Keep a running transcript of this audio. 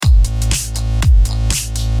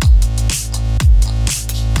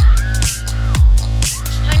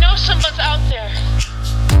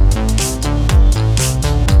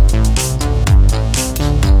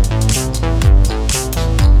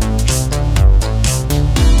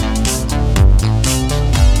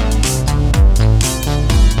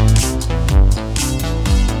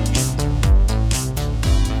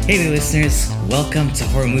Hey there, listeners. Welcome to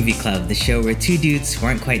Horror Movie Club, the show where two dudes who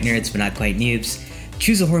aren't quite nerds but not quite noobs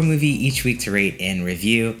choose a horror movie each week to rate and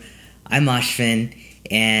review. I'm Ashvin,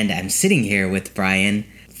 and I'm sitting here with Brian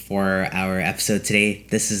for our episode today.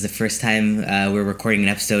 This is the first time we're recording an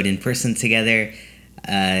episode in person together.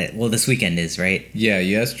 This weekend is, right? Yeah,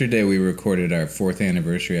 yesterday we recorded our 4th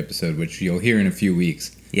anniversary episode, which you'll hear in a few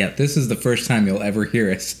weeks. Yep. This is the first time you'll ever hear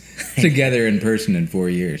us together in person in 4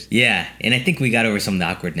 years. Yeah, and I think we got over some of the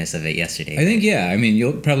awkwardness of it yesterday. I think,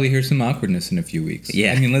 you'll probably hear some awkwardness in a few weeks.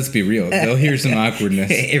 Yeah. I mean, let's be real. They'll hear some awkwardness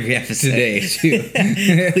every episode today, too.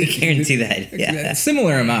 We guarantee that. Yeah.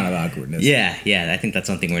 Similar amount of awkwardness. Yeah, I think that's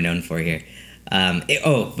one thing we're known for here.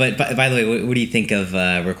 But by the way, what do you think of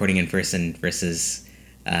recording in person versus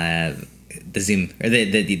the Zoom or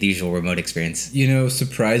the usual remote experience? You know,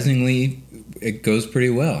 surprisingly, it goes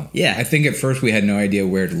pretty well. Yeah. I think at first we had no idea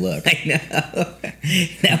where to look. I know.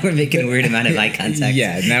 Now we're making a weird amount of eye contact.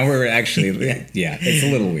 Yeah, now we're actually, yeah, it's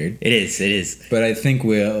a little weird. It is. But I think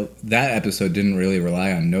that episode didn't really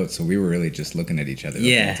rely on notes, so we were really just looking at each other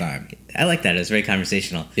the whole time. I like that. It was very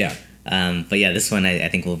conversational. Yeah. But yeah, this one I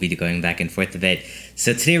think we'll be going back and forth a bit.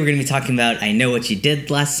 So today we're going to be talking about I Know What You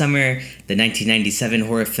Did Last Summer, the 1997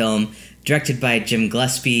 horror film directed by Jim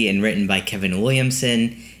Gillespie and written by Kevin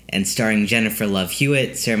Williamson, and starring Jennifer Love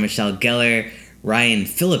Hewitt, Sarah Michelle Gellar, Ryan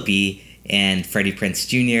Phillippe, and Freddie Prinze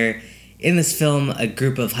Jr. In this film, a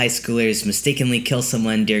group of high schoolers mistakenly kill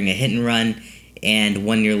someone during a hit and run, and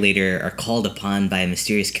 1 year later are called upon by a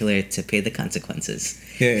mysterious killer to pay the consequences.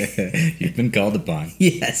 You've been called upon.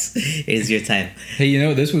 Yes, it is your time. Hey, you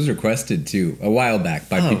know, this was requested too a while back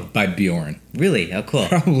by Bjorn. Really? Oh, cool.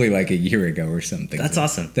 Probably like a year ago or something. That's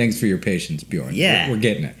awesome. Thanks for your patience, Bjorn. Yeah. We're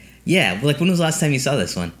getting it. Yeah, well, when was the last time you saw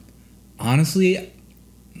this one? Honestly,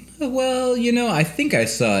 well, you know, I think I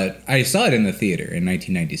saw it. I saw it in the theater in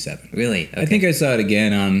 1997. Really? Okay. I think I saw it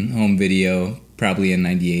again on home video, probably in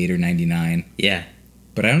 98 or 99. Yeah.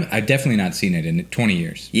 But I've definitely not seen it in 20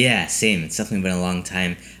 years. Yeah, same. It's definitely been a long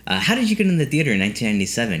time. How did you get in the theater in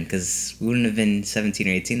 1997? Because we wouldn't have been 17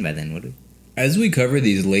 or 18 by then, would we? As we cover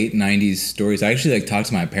these late 90s stories, I actually talked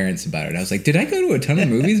to my parents about it. I was like, did I go to a ton of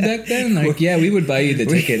movies back then? Like, yeah, we would buy you the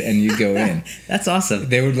ticket and you'd go in. That's awesome.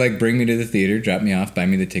 They would bring me to the theater, drop me off, buy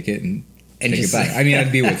me the ticket, and take it back. I mean,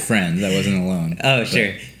 I'd be with friends. I wasn't alone. Oh,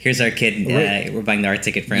 sure. Here's our kid. We're buying our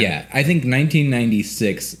ticket for him. Yeah, I think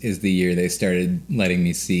 1996 is the year they started letting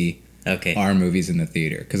me see our movies in the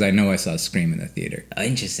theater. Because I know I saw Scream in the theater. Oh,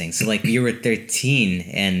 interesting. So, you were 13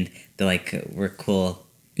 and they're we're cool.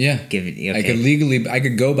 Yeah. Okay. I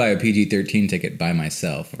could go buy a PG-13 ticket by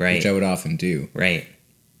myself, right, which I would often do. Right.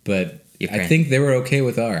 But I think they were okay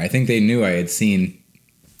with R. I think they knew I had seen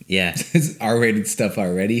R-rated stuff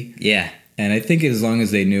already. Yeah. And I think as long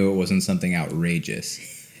as they knew it wasn't something outrageous.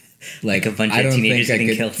 Like a bunch of teenagers getting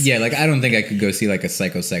killed. Yeah, I don't think I could go see a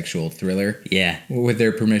psychosexual thriller. Yeah. With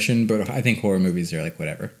their permission, but I think horror movies are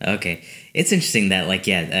whatever. Okay. It's interesting that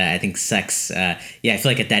I think sex, I feel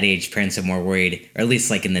like at that age parents are more worried, or at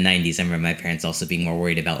least in the 90s, I remember my parents also being more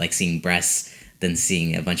worried about seeing breasts than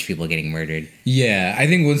seeing a bunch of people getting murdered. Yeah, I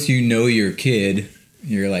think once you know your kid,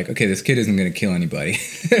 you're like, okay, this kid isn't going to kill anybody,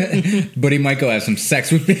 but he might go have some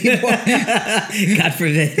sex with people. God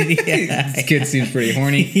forbid. Yeah. This kid seems pretty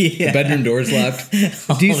horny. Yeah. The bedroom door's locked.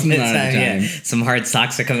 Decent amount of time. Yeah. Some hard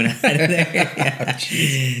socks are coming out of there. Yeah.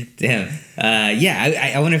 Oh, damn.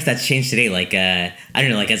 I wonder if that's changed today. I don't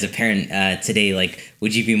know, as a parent today,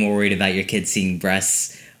 would you be more worried about your kid seeing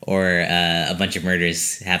breasts or a bunch of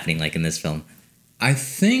murders happening in this film? I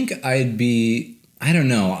think I'd be, I don't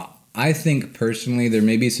know. I think personally there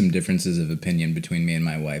may be some differences of opinion between me and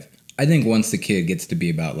my wife. I think once the kid gets to be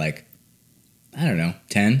about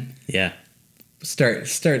 10. Yeah.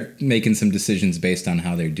 Start making some decisions based on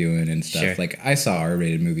how they're doing and stuff. Sure. I saw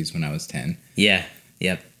R-rated movies when I was 10. Yeah.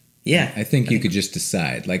 Yep. Yeah. I think you could just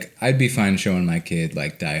decide. I'd be fine showing my kid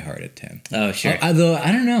Die Hard at 10. Oh, sure. Although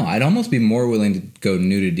I don't know. I'd almost be more willing to go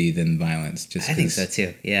nudity than violence. I think so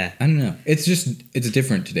too. Yeah. I don't know. It's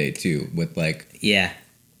different today too with Yeah.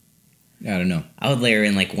 I don't know. I would layer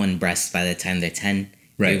in one breast by the time they're 10.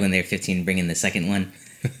 Right. Maybe when they're 15, bring in the second one.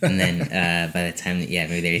 And then by the time,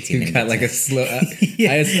 maybe they're 18. You got a slow...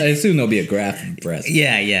 I assume there'll be a graph of breast.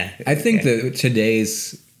 Yeah. I think that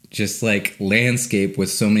today's just landscape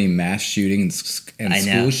with so many mass shootings and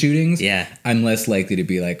school shootings, I'm less likely to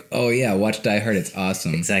be oh yeah, watch Die Hard, it's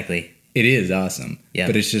awesome. Exactly. It is awesome. Yeah.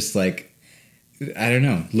 But it's just I don't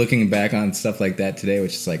know. Looking back on stuff like that today,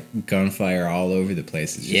 which is gunfire all over the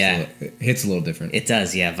place, it's just it hits a little different. It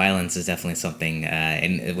does, yeah. Violence is definitely something,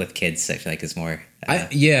 and with kids, I feel is more. I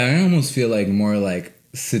almost feel more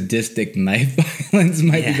sadistic knife violence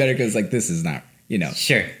might be better because this is not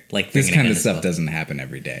Sure. Like this kind of stuff doesn't happen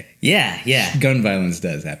every day. Yeah. Gun violence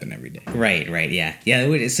does happen every day. Right. Yeah.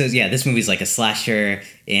 So this movie's like a slasher,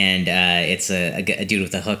 and it's a dude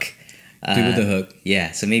with a hook. Dude with a hook.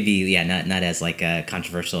 Yeah. So maybe not as like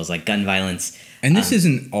controversial as like gun violence. And this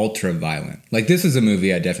isn't ultra violent. Like, this is a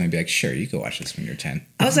movie I'd definitely be like, sure, you can watch this when you're 10.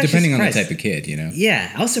 I was actually depending surprised. on the type of kid,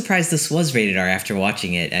 Yeah, I was surprised this was rated R after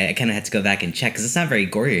watching it. I kind of had to go back and check because it's not very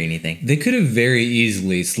gory or anything. They could have very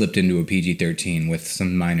easily slipped into a PG-13 with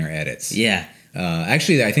some minor edits. Yeah.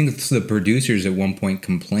 Actually, I think the producers at one point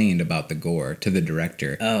complained about the gore to the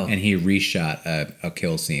director. Oh. And he reshot a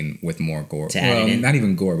kill scene with more gore. To add it in? Not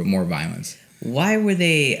even gore, but more violence. Why were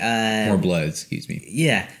they... more blood, excuse me.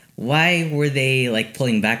 Yeah. Why were they like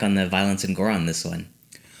pulling back on the violence and gore on this one?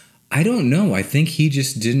 I don't know. I think he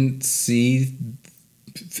just didn't see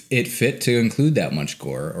it fit to include that much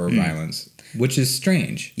gore or violence, which is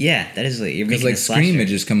strange. Yeah, that is like you're making like a slasher. Scream had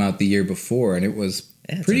just come out the year before, and it was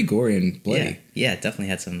pretty gory and bloody. Yeah, it definitely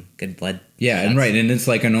had some good blood. Yeah, shots. And it's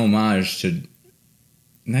like an homage to.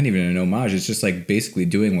 Not even an homage. It's just like basically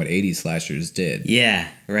doing what 80s slashers did. Yeah,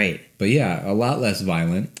 right. But yeah, a lot less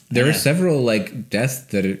violent. There are several like deaths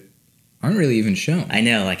that aren't really even shown. I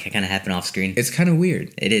know, like it kind of happened off screen. It's kind of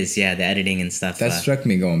weird. It is, yeah, the editing and stuff. That struck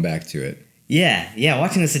me going back to it. Yeah.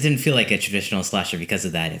 Watching this, it didn't feel like a traditional slasher because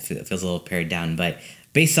of that. It feels a little pared down. But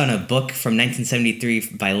based on a book from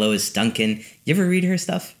 1973 by Lois Duncan, you ever read her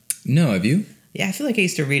stuff? No, have you? Yeah, I feel like I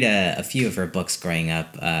used to read a few of her books growing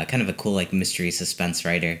up. Kind of a cool like mystery suspense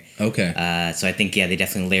writer. Okay. So I think they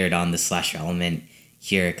definitely layered on the slasher element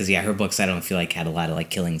here because her books I don't feel like had a lot of like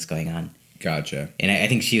killings going on. Gotcha. And I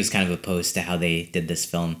think she was kind of opposed to how they did this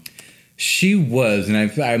film. She was,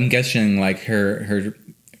 and I'm guessing like her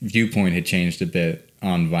viewpoint had changed a bit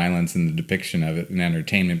on violence and the depiction of it in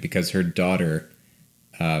entertainment because her daughter,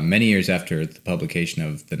 many years after the publication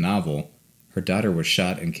of the novel, her daughter was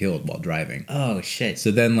shot and killed while driving. Oh, shit.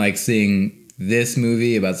 So then like seeing this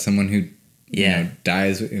movie about someone who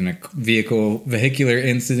dies in a vehicular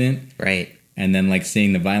incident. Right. And then like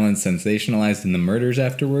seeing the violence sensationalized in the murders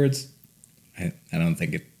afterwards. I don't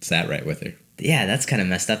think it sat right with her. Yeah, that's kind of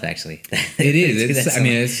messed up, actually. It is.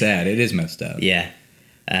 It's sad. It is messed up. Yeah.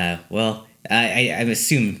 Well, I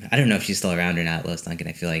assume... I don't know if she's still around or not, Lois Duncan.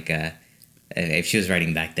 I feel like if she was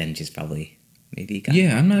writing back then, she's probably maybe gone.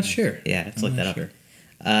 Yeah, I'm not sure. Yeah, let's look that up.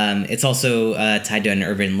 It's also tied to an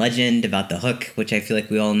urban legend about the Hook, which I feel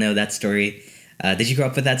like we all know that story. Did you grow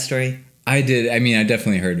up with that story? I did. I mean, I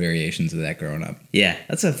definitely heard variations of that growing up. Yeah,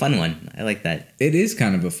 that's a fun one. I like that. It is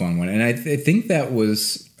kind of a fun one. And I think that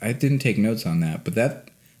was... I didn't take notes on that, but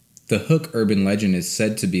the Hook urban legend is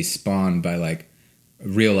said to be spawned by, like,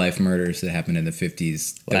 real-life murders that happened in the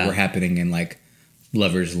 50s that were happening in, like,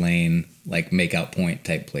 Lover's Lane, like, Makeout Point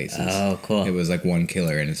type places. Oh, cool. It was, like, one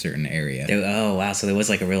killer in a certain area. Oh, wow. So there was,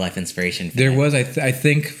 like, a real-life inspiration for There that. was. I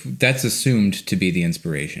think that's assumed to be the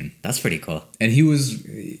inspiration. That's pretty cool. And he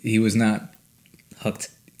was not... Hooked.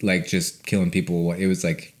 Like, just killing people. It was,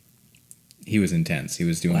 like... He was intense. He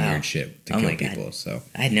was doing weird shit to kill people. God. So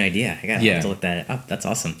I had no idea. I gotta have to look that up. That's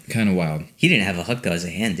awesome. Kind of wild. He didn't have a hook though as a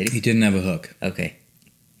hand, did he? He didn't have a hook. Okay.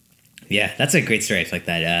 Yeah, that's a great story. I feel like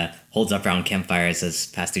that holds up around campfires as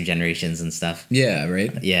passed through generations and stuff. Yeah,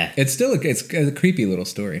 right. Yeah, it's still it's a creepy little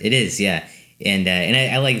story. It is, yeah, and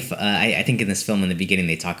I like. I think in this film in the beginning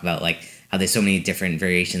they talk about like how there's so many different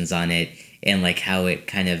variations on it. And like how it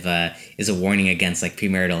kind of is a warning against like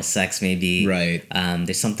premarital sex, maybe. Right.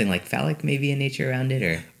 There's something like phallic maybe in nature around it,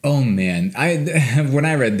 or. Oh man, when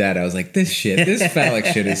I read that, I was like, this phallic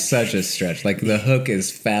shit is such a stretch. Like the hook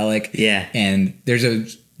is phallic. Yeah. And there's a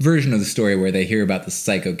version of the story where they hear about the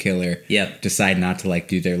psycho killer. Yep. Decide not to like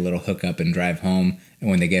do their little hookup and drive home. And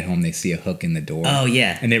when they get home, they see a hook in the door. Oh,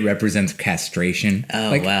 yeah. And it represents castration. Oh,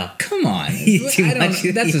 like, wow. Come on.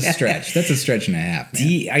 That's a stretch. That's a stretch and a half.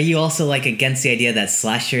 Are you also, like, against the idea that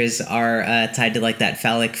slashers are tied to, like, that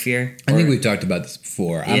phallic fear? I think we've talked about this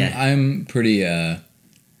before. Yeah. I'm pretty, I'm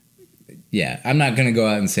not going to go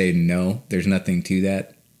out and say, no, there's nothing to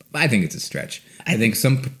that. I think it's a stretch. I think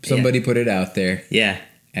somebody put it out there. Yeah.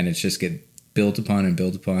 And it's just get built upon and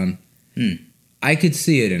built upon. I could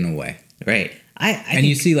see it in a way. Right. And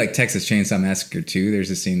you see, like, Texas Chainsaw Massacre 2, there's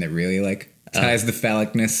a scene that really, like, ties the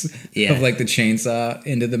phallicness of, like, the chainsaw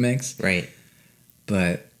into the mix. Right.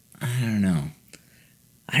 But, I don't know.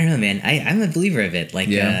 I don't know, man. I'm a believer of it. Like,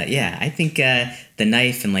 I think the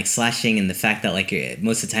knife and, like, slashing and the fact that, like,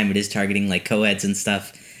 most of the time it is targeting, like, co-eds and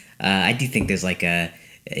stuff, I do think there's, like, an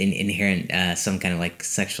inherent, some kind of, like,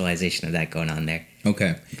 sexualization of that going on there.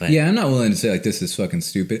 Okay. But, yeah, I'm not willing to say, like, this is fucking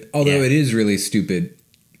stupid. Although it is really stupid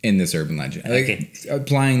in this urban legend. Like,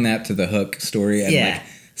 applying that to the Hook story and like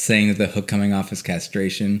saying that the hook coming off is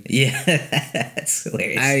castration. Yeah, that's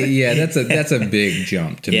hilarious. Yeah, that's a big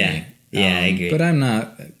jump to me. Yeah, I agree. But I'm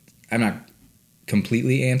not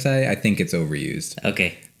completely anti. I think it's overused.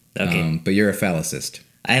 Okay. But you're a phallicist.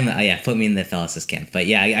 I'm put me in the phallicist camp. But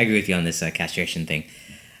yeah, I agree with you on this castration thing.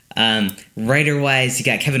 Writer-wise, you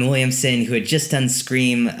got Kevin Williamson, who had just done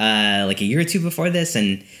Scream like a year or two before this,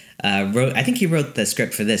 and I think he wrote the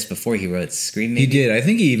script for this before he wrote Scream, maybe? He did. I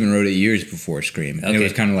think he even wrote it years before Scream. And Okay. it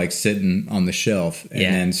was kind of like sitting on the shelf. And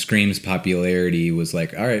Yeah. then Scream's popularity was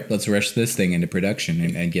like, all right, let's rush this thing into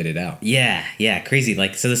production and get it out. Yeah, crazy.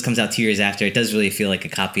 Like, so this comes out 2 years after. It does really feel like a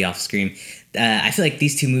copy off Scream. I feel like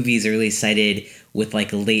these two movies are really cited with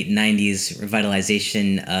like a late 90s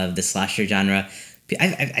revitalization of the slasher genre.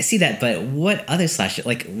 I see that, but what other slasher?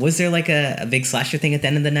 Like, was there like a big slasher thing at the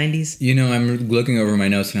end of the 90s? You know, I'm looking over my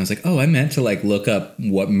notes and I was like, oh, I meant to like look up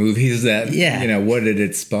what movies that, Yeah. you know, what did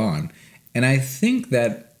it spawn? And I think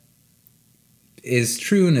that is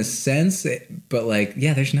true in a sense, but like,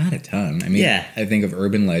 yeah, there's not a ton. I mean, Yeah. I think of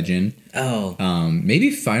Urban Legend, Oh, maybe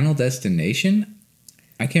Final Destination.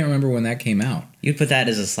 I can't remember when that came out. you'd put that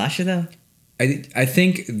as a slasher, though? I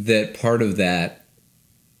think that part of that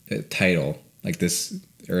title, like this,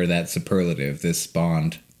 or that superlative, this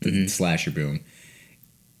spawned the slasher boom,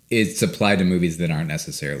 it's applied to movies that aren't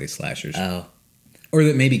necessarily slashers. Oh, Or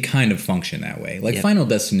that maybe kind of function that way. Like Yep. Final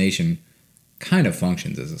Destination kind of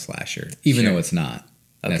functions as a slasher, even Sure. though it's not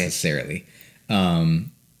Okay. necessarily.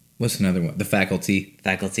 What's another one? The Faculty,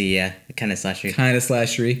 Faculty, yeah. Kind of slasher. kind of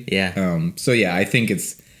slashery. Yeah. So yeah, I think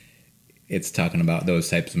it's talking about those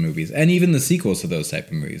types of movies, and even the sequels to those type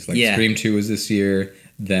of movies. Like Yeah. Scream 2 was this year.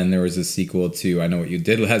 Then there was a sequel to I Know What You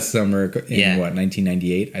Did Last Summer in Yeah.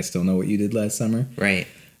 1998. I Still Know What You Did Last Summer. Right.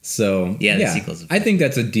 So Yeah, the sequels. I think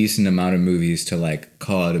that's a decent amount of movies to like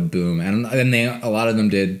call it a boom, and a lot of them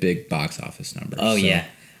did big box office numbers. Oh, so. yeah.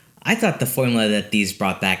 I thought the formula that these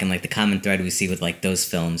brought back, and like the common thread we see with like those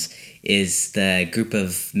films, is the group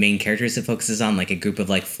of main characters it focuses on, like a group of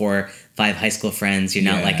like 4, 5 high school friends. You're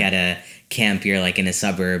not Yeah. like at a camp, you're like in a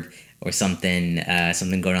suburb or something,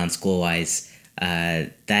 something going on school wise.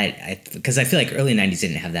 Because I feel like early 90s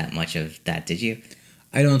didn't have that much of that, did you?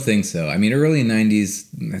 I don't think so. I mean, early 90s,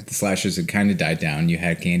 the slashers had kind of died down. You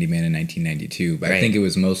had Candyman in 1992, but I Right. think it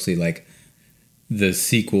was mostly like the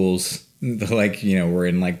sequels, like, you know, were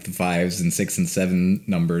in like the 5s and 6 and 7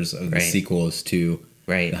 numbers of the Right. sequels to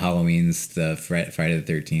Right. the Halloweens, the Friday the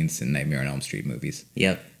 13th, and Nightmare on Elm Street movies.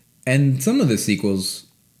 Yep. And some of the sequels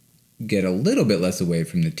get a little bit less away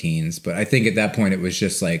from the teens, but I think at that point it was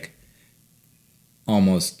just like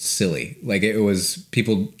almost silly. Like it was,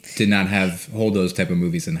 people did not hold those type of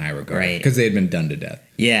movies in high regard, Right. because they had been done to death.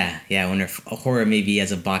 Yeah. I wonder if horror maybe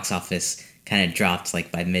as a box office kind of dropped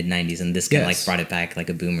like by mid 90s, and this kind of Yes. like brought it back like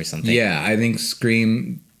a boom or something. Yeah, I think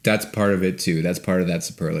Scream, that's part of it too. That's part of that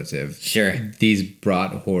superlative. Sure. These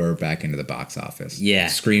brought horror back into the box office. Yeah.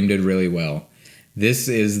 Scream did really well. This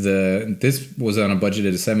was on a budget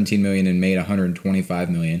of 17 million and made 125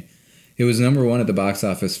 million. It was number 1 at the box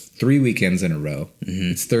office 3 weekends in a row.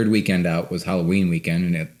 Mm-hmm. Its third weekend out was Halloween weekend,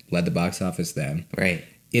 and it led the box office then. Right.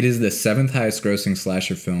 It is the 7th highest grossing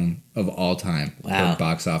slasher film of all time Wow. for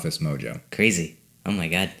Box Office Mojo. Crazy. Oh my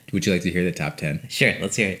God. Would you like to hear the top 10? Sure.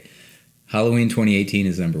 Let's hear it. Halloween 2018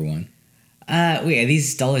 is number 1. Wait, are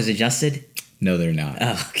these dollars adjusted? No, they're not.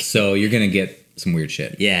 Oh, okay. So you're going to get some weird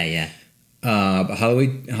shit. Yeah. But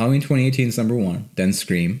Halloween 2018 is number 1. Then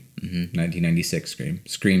Scream, Mm-hmm. 1996 Scream.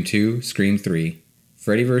 Scream 2, Scream 3,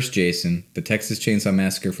 Freddy vs. Jason, The Texas Chainsaw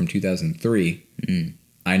Massacre from 2003,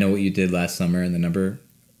 I Know What You Did Last Summer in the number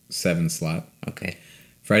 7 slot, Okay.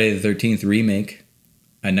 Friday the 13th remake,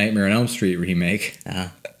 A Nightmare on Elm Street remake, Uh-huh.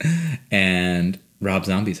 and Rob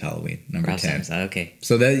Zombie's Halloween, number Rob 10. Zombie. Okay.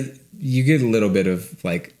 So that you get a little bit of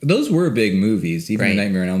like, those were big movies. Even Right. the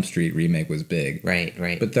Nightmare on Elm Street remake was big. Right.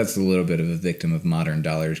 But that's a little bit of a victim of modern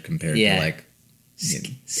dollars compared Yeah. to like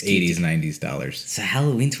Skewed. 80s, 90s dollars. So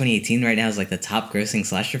Halloween 2018 right now is like the top grossing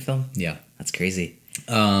slasher film? Yeah. That's crazy.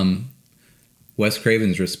 Wes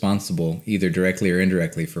Craven's responsible either directly or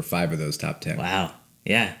indirectly for 5 of those top 10. Wow.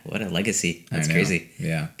 Yeah. What a legacy. I That's know. crazy.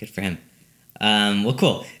 Yeah. Good for him. Well,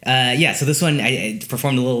 cool. Yeah, so this one I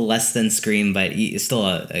performed a little less than Scream, but it's still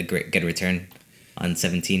a great, good return on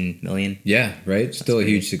 17 million. Yeah, right? Still a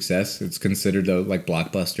pretty huge success. It's considered a like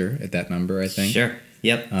blockbuster at that number, I think. Sure.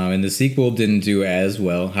 Yep. And the sequel didn't do as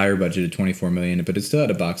well, higher budget at 24 million, but it still had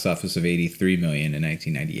a box office of 83 million in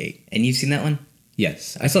 1998. And you've seen that one?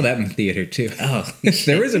 Yes, I saw that in the theater too. Oh,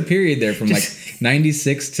 there was a period there from like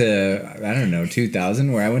 96 to, I don't know,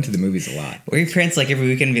 2000 where I went to the movies a lot. Were your parents like every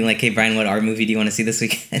weekend being like, "Hey Brian, what art movie do you want to see this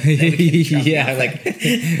weekend?" Yeah, like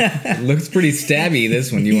looks pretty stabby.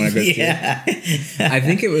 This one, you want to go see? Yeah. I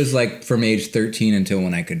think it was like from age 13 until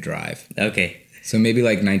when I could drive. Okay. So maybe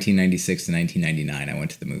like 1996 to 1999, I went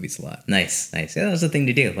to the movies a lot. Nice. Yeah, that was the thing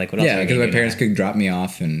to do. Like, what else? Yeah, because my parents could drop me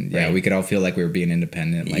off, and Right. we could all feel like we were being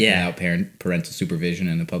independent, like Yeah. without parental supervision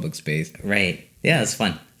in a public space. Right. Yeah, it was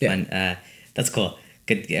fun. Yeah. Fun. That's cool.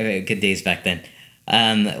 Good days back then.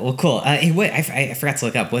 Well, cool. Hey, wait, I forgot to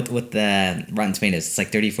look up what the Rotten Tomatoes. It's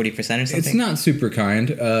like 30-40% or something. It's not super kind.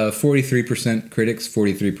 43% critics,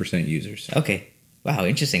 43% users. Okay. Wow,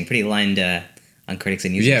 interesting. Pretty aligned on critics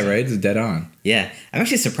and users. Yeah, right. It's dead on. Yeah, I'm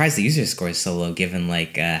actually surprised the user score is so low, given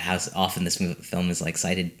like how often this film is like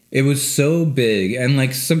cited. It was so big, and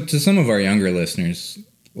like to some of our younger listeners,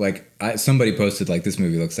 like somebody posted like this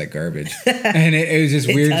movie looks like garbage, and it was just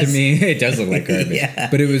weird to me. It does look like garbage, Yeah.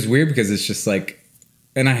 But it was weird because it's just like,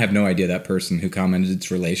 and I have no idea that person who commented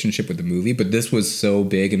its relationship with the movie, but this was so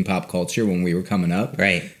big in pop culture when we were coming up,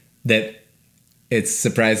 Right. that it's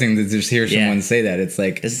surprising to just hear Yeah. someone say that. It's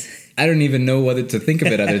like, This- I don't even know whether to think of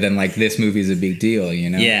it other than like this movie's a big deal, you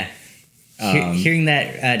know? Yeah. Hearing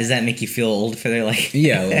that, does that make you feel old for their like?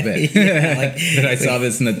 Yeah, a little bit. Yeah, like- that I saw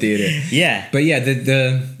this in the theater. Yeah. But yeah,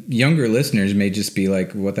 the younger listeners may just be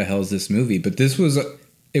like, "What the hell is this movie?" But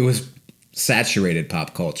it was saturated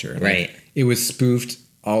pop culture. Like, Right. it was spoofed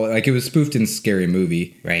it was spoofed in Scary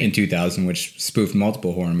Movie Right. in 2000, which spoofed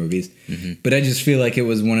multiple horror movies. Mm-hmm. But I just feel like it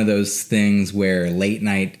was one of those things where late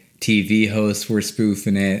night TV hosts were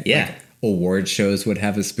spoofing it. Yeah. Like, award shows would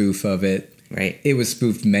have a spoof of it. Right. It was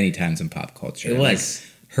spoofed many times in pop culture. It was. Like,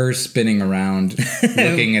 her spinning around,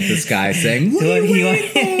 looking at the sky, saying, "What are you waiting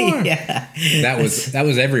for?" Yeah. That was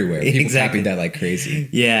everywhere. People Exactly. copied that like crazy.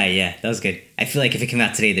 Yeah, that was good. I feel like if it came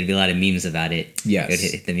out today, there'd be a lot of memes about it. Yes. It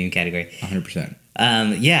would hit the meme category. 100%.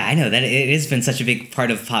 Yeah, I know that it has been such a big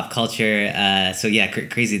part of pop culture. So yeah,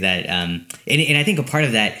 crazy that, and I think a part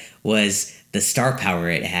of that was the star power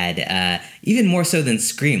it had, even more so than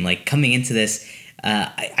Scream. Like coming into this,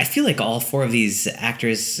 I feel like all four of these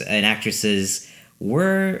actors and actresses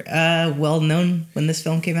were well known when this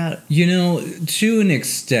film came out. You know, to an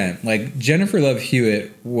extent, like Jennifer Love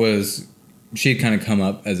Hewitt she'd kind of come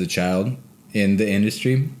up as a child in the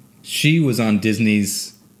industry. She was on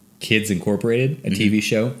Disney's Kids Incorporated, a TV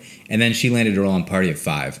show, and then she landed a role on Party of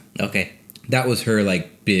Five. Okay. That was her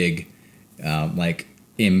like big,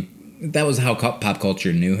 that was how pop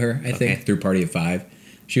culture knew her, I think, Okay. through Party of Five.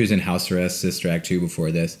 She was in House Arrest, Sister Act 2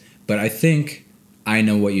 before this. But I think I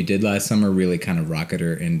Know What You Did Last Summer really kind of rocketed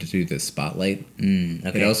her into the spotlight.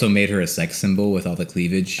 Okay. It also made her a sex symbol with all the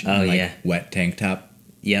cleavage Oh, and like yeah. wet tank top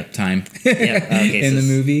Yep. time Yep. Okay, in so the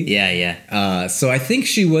movie. Yeah. So I think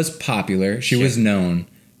she was popular. She was known.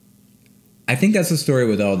 I think that's the story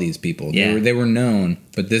with all these people. Yeah. They were known,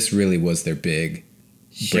 but this really was their big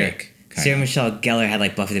break. kind Sarah of. Michelle Gellar had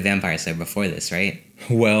like Buffy the Vampire Slayer before this, right?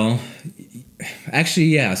 Well, actually,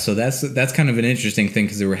 yeah. So that's kind of an interesting thing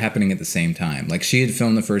because they were happening at the same time. Like she had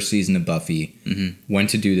filmed the first season of Buffy, went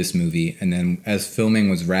to do this movie, and then as filming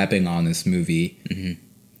was wrapping on this movie,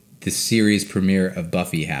 the series premiere of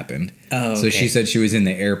Buffy happened. Oh, So okay. she said she was in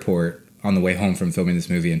the airport on the way home from filming this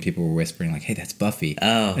movie, and people were whispering like, "Hey, that's Buffy."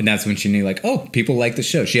 Oh. And that's when she knew like, oh, people like the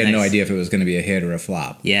show. She had no Nice. idea if it was going to be a hit or a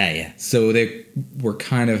flop. Yeah. So they were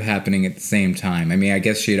kind of happening at the same time. I mean, I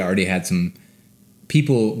guess she had already had some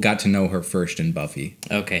people got to know her first in Buffy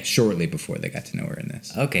Okay. shortly before they got to know her in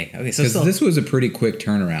this. Okay. So Because still, this was a pretty quick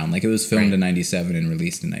turnaround. Like it was filmed Right. in 97 and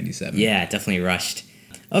released in 97. yeah, definitely rushed.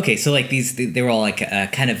 Okay, so like they were all like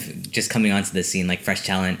kind of just coming onto the scene, like fresh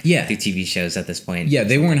talent Yeah. through TV shows at this point. Yeah,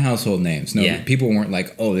 they weren't household names. No, Yeah. people weren't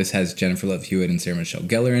like, oh, this has Jennifer Love Hewitt and Sarah Michelle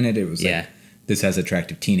Gellar in it. It was Yeah. like, this has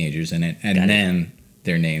attractive teenagers in it. And Got it. then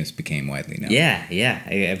their names became widely known. Yeah.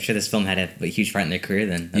 I'm sure this film had a huge part in their career.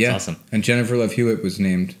 Then that's yeah. awesome. And Jennifer Love Hewitt was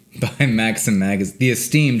named by Maxim magazine. The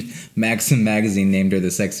esteemed Maxim magazine named her the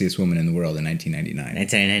sexiest woman in the world in 1999.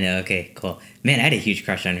 1999. Okay, cool. Man, I had a huge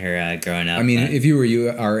crush on her growing up. I mean, if you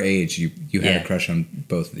were our age, you had Yeah. a crush on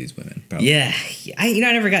both of these women. Probably. yeah, I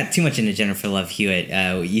never got too much into Jennifer Love Hewitt.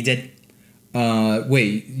 You did?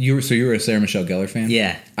 Wait, you were a Sarah Michelle Gellar fan?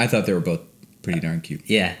 Yeah. I thought they were both pretty darn cute.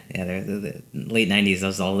 Yeah, they're the late '90s. That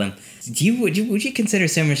was all of them. Would you consider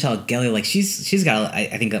Sarah Michelle Gellar like she's got I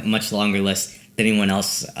think a much longer list than anyone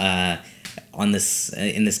else on this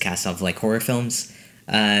in this cast of like horror films?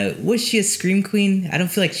 Was she a scream queen? I don't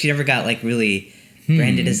feel like she ever got like really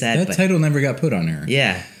branded as that. That but title never got put on her.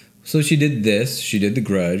 yeah, So she did this. She did The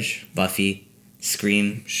Grudge. Buffy,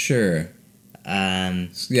 Scream. Sure.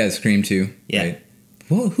 Yeah, Scream 2. Yeah. Right.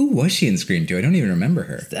 Well, who was she in Scream 2? I don't even remember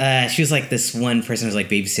her. She was like this one person who was like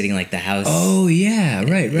babysitting like the house. Oh, yeah.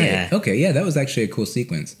 Right. Yeah. Okay, yeah, that was actually a cool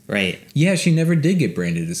sequence. Right. Yeah, she never did get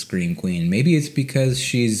branded a Scream Queen. Maybe it's because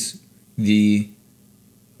she's the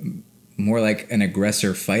more like an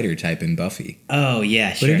aggressor fighter type in Buffy. Oh,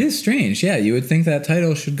 yeah, sure. But it is strange. Yeah, you would think that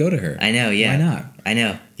title should go to her. I know, yeah. Why not? I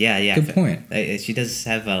know. Yeah. Good point. She does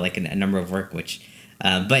have like a number of work, which...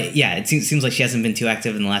 but yeah, it seems like she hasn't been too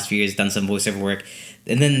active in the last few years, done some voiceover work.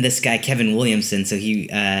 And then this guy, Kevin Williamson, so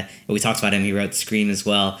we talked about him, he wrote Scream as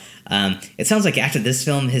well. It sounds like after this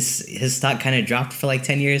film, his stock kind of dropped for like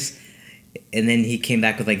 10 years. And then he came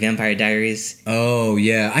back with like Vampire Diaries. Oh,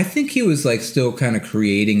 yeah. I think he was like still kind of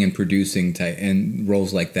creating and producing and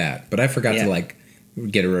roles like that. But I forgot to like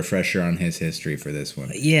get a refresher on his history for this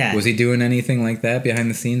one. Yeah. Was he doing anything like that, behind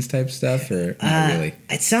the scenes type stuff, or not really?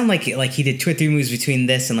 It sounded like he did 2 or 3 movies between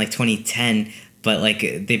this and like 2010, but like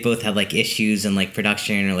they both had like issues and like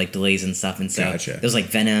production or like delays and stuff. And so Gotcha. there was like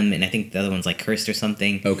Venom, and I think the other one's like Cursed or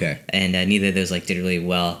something. Okay. And neither of those like did really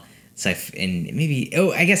well. So and maybe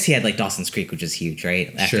I guess he had like Dawson's Creek, which is huge,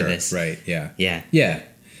 right? After this, right? Yeah. Yeah.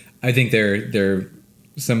 I think they're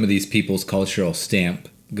some of these people's cultural stamp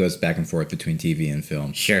goes back and forth between TV and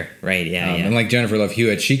film. Sure, right, yeah. And like Jennifer Love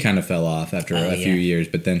Hewitt, she kind of fell off after a yeah. few years,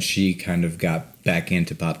 but then she kind of got back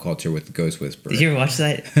into pop culture with The Ghost Whisperer. Did you ever watch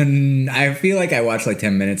that? And I feel like I watched like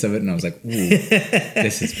 10 minutes of it, and I was like, ooh,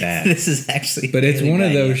 this is bad. This is actually But it's really one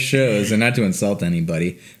of bad, those shows, and not to insult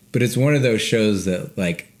anybody, but it's one of those shows that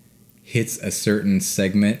like hits a certain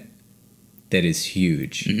segment that is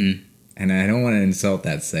huge. Mm-hmm. And I don't want to insult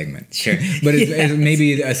that segment. Sure. But it's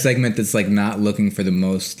maybe a segment that's like not looking for the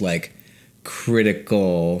most like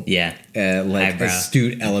critical, like highbrow,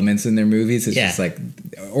 astute elements in their movies. It's Yeah. just like,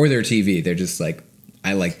 or their TV. They're just like,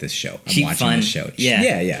 I like this show. I'm Cheap watching fun. this show.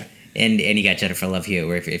 Yeah. And you got Jennifer Love Hewitt,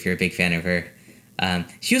 where if you're a big fan of her,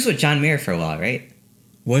 she was with John Mayer for a while, right?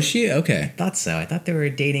 Was she? Okay. I thought so. I thought they were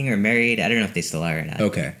dating or married. I don't know if they still are or not.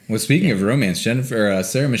 Okay. Well, speaking of romance,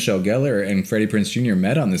 Sarah Michelle Gellar and Freddie Prinze Jr.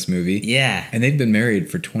 met on this movie. Yeah. And they've been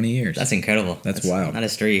married for 20 years. That's incredible. That's wild. Not a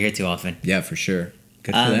story you hear too often. Yeah, for sure.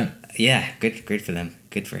 Good for them. Yeah, good for them.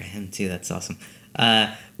 Good for him too. That's awesome.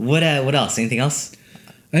 What else? Anything else?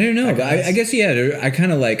 I don't know. But I guess, I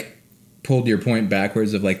kind of like pulled your point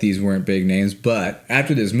backwards of like these weren't big names. But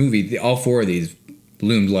after this movie, all 4 of these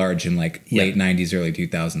loomed large in like late 90s, early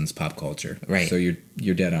 2000s pop culture. Right. So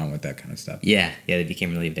you're dead on with that kind of stuff. Yeah, they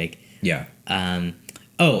became really big. Yeah.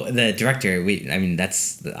 The director.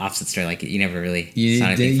 That's the opposite story. Like you never really saw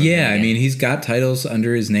anything from him I again. mean, he's got titles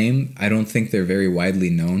under his name. I don't think they're very widely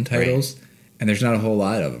known titles, and there's not a whole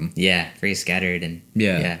lot of them. Yeah, very scattered and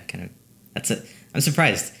kind of. I'm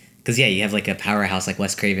surprised because you have like a powerhouse like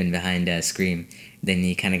Wes Craven behind Scream. Then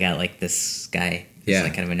you kind of got like this guy who's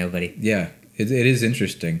like kind of a nobody. Yeah, it is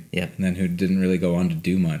interesting. Yep. And then who didn't really go on to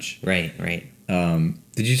do much. Right.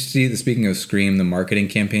 Did you see, speaking of Scream, the marketing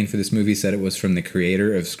campaign for this movie said it was from the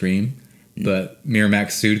creator of Scream, but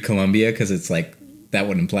Miramax sued Columbia because it's like, that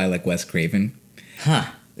would imply like Wes Craven. Huh.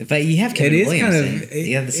 But you have Kevin Williamson.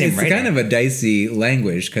 You have the same writer. It's kind of a dicey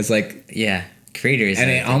language because like... Yeah, creators.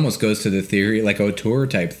 And it almost goes to the theory, like auteur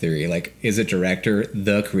type theory. Like, is a director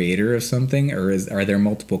the creator of something, or are there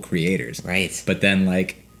multiple creators? Right. But then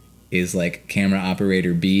like... Is like camera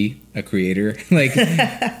operator B a creator? Like,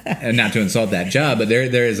 and not to insult that job, but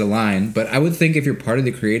there is a line. But I would think if you're part of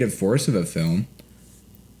the creative force of a film,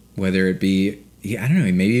 whether it be, I don't know,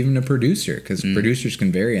 maybe even a producer, because producers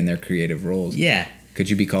can vary in their creative roles. Yeah. Could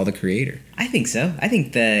you be called a creator? I think so. I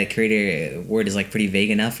think the creator word is like pretty vague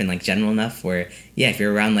enough and like general enough where, if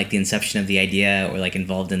you're around like the inception of the idea or like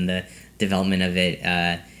involved in the development of it,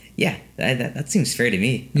 that seems fair to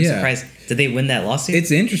me. I'm surprised. Did they win that lawsuit?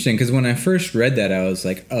 It's interesting because when I first read that, I was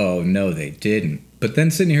like, oh, no, they didn't. But then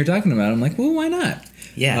sitting here talking about it, I'm like, well, why not?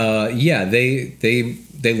 Yeah.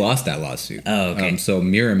 They lost that lawsuit. Oh, okay. So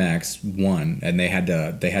Miramax won, and they had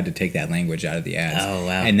to take that language out of the ads. Oh,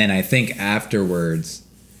 wow. And then I think afterwards,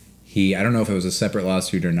 I don't know if it was a separate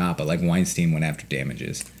lawsuit or not, but like Weinstein went after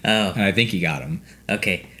damages. Oh. And I think he got him.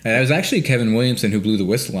 Okay. And it was actually Kevin Williamson who blew the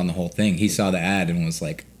whistle on the whole thing. He saw the ad and was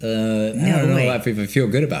like, I don't know if I feel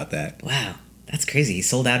good about that. Wow. That's crazy. He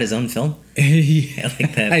sold out his own film? Yeah.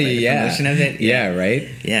 Like the promotion of it? Yeah, right?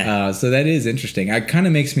 Yeah. So that is interesting. It kind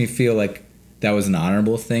of makes me feel like that was an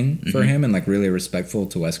honorable thing for him and like really respectful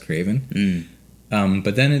to Wes Craven.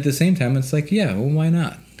 But then at the same time, it's like, well, why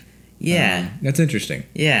not? Yeah. That's interesting.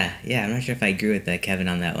 Yeah. I'm not sure if I agree with Kevin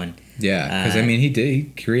on that one. Yeah, because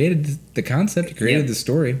he created the concept, he created the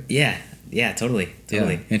story. Yeah, totally.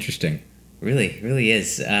 Yeah, interesting. Really, really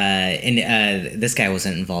is. And this guy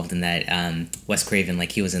wasn't involved in that. Wes Craven,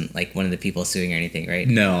 like he wasn't like one of the people suing or anything, right?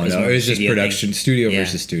 No, more it was just studio production, thing? studio Yeah.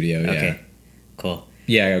 versus studio. Yeah. Okay, cool.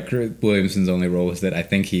 Yeah, Williamson's only role was that I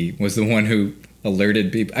think he was the one who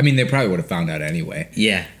alerted people. I mean, they probably would have found out anyway.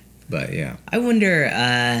 Yeah. But yeah. I wonder,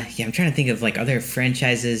 I'm trying to think of like other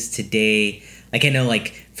franchises today. Like I know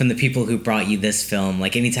like from the people who brought you this film,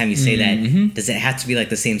 like anytime you say that, does it have to be like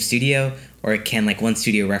the same studio, or can like one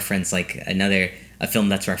studio reference like a film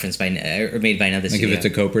that's referenced by or made by another Like studio? if it's a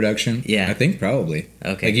co-production? Yeah. I think probably.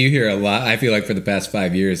 Okay. Like you hear a lot, I feel like for the past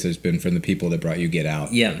 5 years, there's been from the people that brought you Get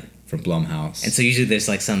Out. Yeah. From Blumhouse. And so usually there's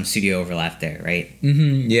like some studio overlap there, right?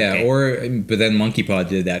 Yeah, Okay. but then Monkey Paw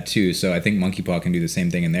did that too, so I think Monkey Paw can do the same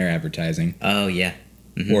thing in their advertising. Oh yeah.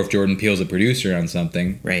 Mhm. Or if Jordan Peele's a producer on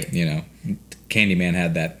something, Right. You know, Candyman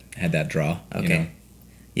had that draw. Okay.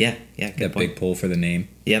 You know, Yeah. Good that point. big pull for the name.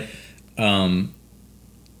 Yep. Um,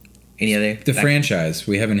 Any other? the franchise,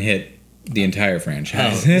 we haven't hit the entire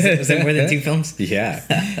franchise. Oh, was that more than 2 films? Yeah.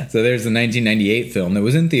 So there's the 1998 film that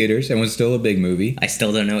was in theaters and was still a big movie. I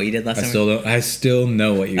still don't know what you did last summer. I still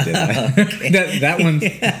know what you did. Okay. that one.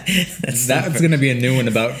 That's That's going to be a new one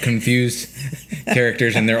about confused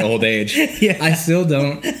characters in their old age. Yeah. I still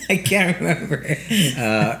don't. I can't remember.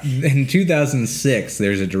 In 2006,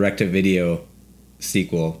 there's a direct-to-video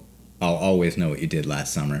sequel. I'll always know what you did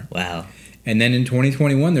last summer. Wow. And then in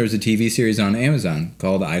 2021, there was a TV series on Amazon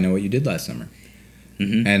called I Know What You Did Last Summer.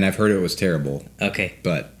 Mm-hmm. And I've heard it was terrible, Okay.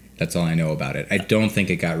 but that's all I know about it. I don't think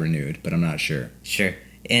it got renewed, but I'm not sure. Sure.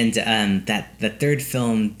 And that third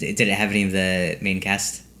film, did it have any of the main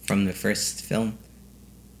cast from the first film?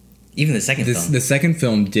 Even the second film. The second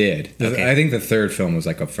film did. Okay. I think the third film was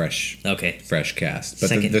like a fresh Okay. cast. But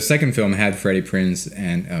Second. the second film had Freddie Prinze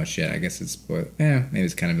and, oh shit, I guess it's, maybe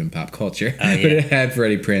it's kind of in pop culture. Oh, yeah. But it had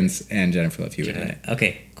Freddie Prinze and Jennifer Love Hewitt in it.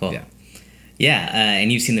 Okay. Cool. Yeah. Yeah. And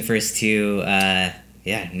you've seen the first two. Yeah.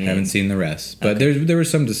 Haven't seen the rest. But Okay. there was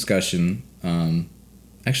some discussion.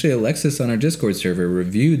 Actually, Alexis on our Discord server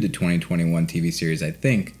reviewed the 2021 TV series, I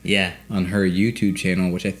think, Yeah. on her YouTube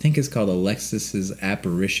channel, which I think is called Alexis's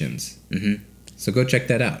Apparitions. Mm-hmm. So go check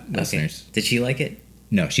that out, Okay. listeners. Did she like it?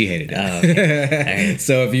 No, she hated it. Oh, okay. All right.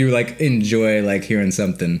 So if you like enjoy like hearing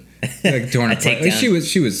something like torn A apart, takedown. she was,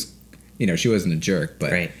 she wasn't a jerk,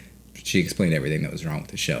 but Right. she explained everything that was wrong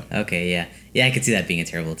with the show. Okay. Yeah. Yeah. I could see that being a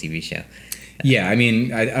terrible TV show. Yeah, I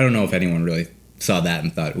mean, I don't know if anyone really saw that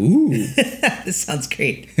and thought, ooh. This sounds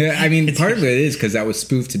great. I mean, part of it is because that was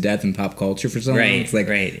spoofed to death in pop culture for so long. Right, It's like,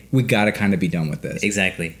 right. we got to kind of be done with this.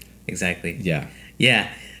 Exactly. Yeah. Yeah.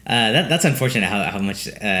 That's unfortunate how much.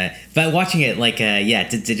 But watching it, like,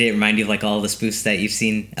 did it remind you of like all the spoofs that you've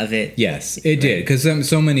seen of it? Yes, it did. Because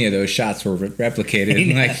so many of those shots were replicated,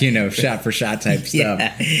 I know. like, shot for shot type stuff.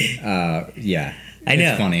 Yeah. I It's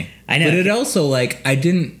know. funny. I know. But it also, like,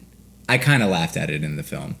 I kind of laughed at it in the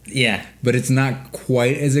film. Yeah. But it's not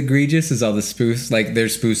quite as egregious as all the spoofs. Like,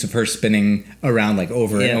 there's spoofs of her spinning around, like,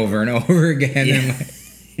 over Yeah. and over and over again. Yeah. And, like,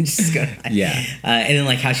 Just go. Yeah. And then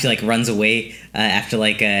like how she like runs away after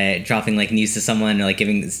like dropping like news to someone or like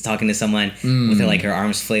talking to someone with her like her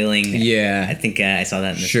arms flailing. Yeah. I think I saw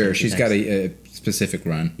that in this Sure, film a few she's got times. a specific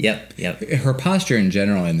run. Yep. Her posture in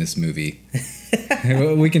general in this movie.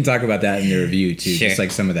 We can talk about that in the review too. Sure. Just like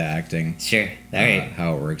some of the acting. Sure. All right.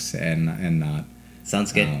 How it works and not.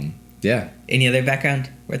 Sounds good. Yeah. Any other background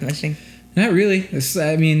worth mentioning? Not really.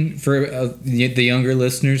 I mean, for the younger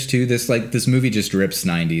listeners too, this movie just rips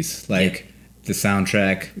 90s. Like the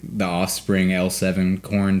soundtrack, The Offspring, L7,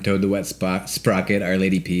 Korn, Toad the Wet Sprocket, Our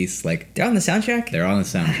Lady Peace. Like They're on the soundtrack? they're on the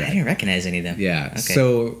I soundtrack. didn't recognize any of them. Yeah. Okay.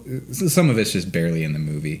 So some of it's just barely in the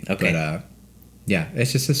movie. Okay. But yeah,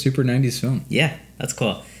 it's just a super 90s film. Yeah, that's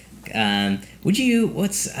cool. Would you?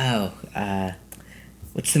 What's the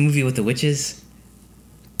movie with the witches?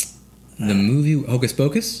 The movie Hocus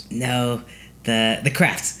Pocus? No, the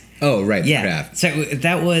Craft. Oh, right. Yeah. The Craft. So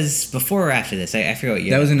that was before or after this? I forget what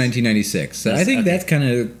year. That was in 1996. So I think okay. that's kind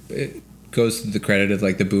of goes to the credit of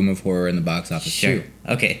like the boom of horror in the box office Sure. too.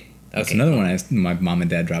 Okay. That's another one my mom and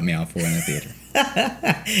dad dropped me off for in the theater.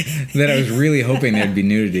 That I was really hoping there'd be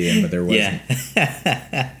nudity in, but there wasn't.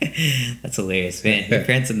 Yeah. That's hilarious, man. Your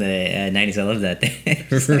parents in the 90s, I love that.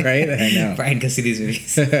 Right? I know. Brian, go see these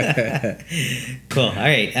movies. Cool. All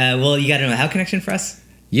right. Well, you got an Ohio connection for us?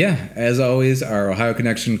 Yeah, as always, our Ohio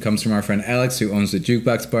connection comes from our friend Alex, who owns the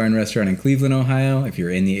Jukebox Bar and Restaurant in Cleveland, Ohio. If you're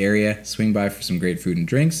in the area, swing by for some great food and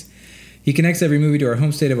drinks. He connects every movie to our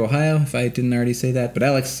home state of Ohio, if I didn't already say that. But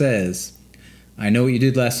Alex says, I Know What You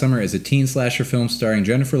Did Last Summer is a teen slasher film starring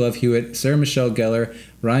Jennifer Love Hewitt, Sarah Michelle Gellar,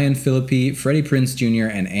 Ryan Phillippe, Freddie Prinze Jr.,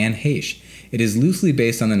 and Anne Heche. It is loosely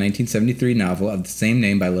based on the 1973 novel of the same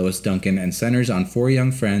name by Lois Duncan and centers on 4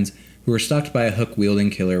 young friends who were stalked by a hook-wielding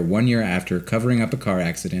killer 1 year after covering up a car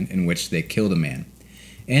accident in which they killed a man.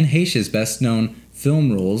 Anne Heche's best-known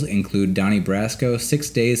film roles include Donnie Brasco, 6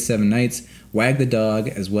 Days, 7 Nights, Wag the Dog,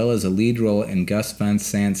 as well as a lead role in Gus Van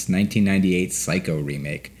Sant's 1998 Psycho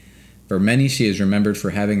remake. For many, she is remembered for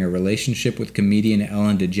having a relationship with comedian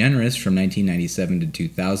Ellen DeGeneres from 1997 to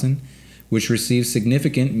 2000, which received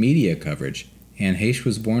significant media coverage. Anne Heche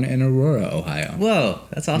was born in Aurora, Ohio. Whoa,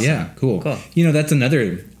 that's awesome. Yeah, cool. You know, that's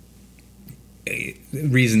another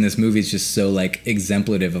reason this movie is just so, like,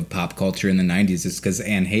 exemplative of pop culture in the 90s is because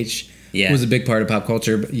Anne Heche was a big part of pop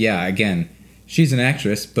culture. But yeah, again, she's an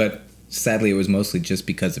actress, but sadly it was mostly just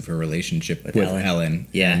because of her relationship with Ellen.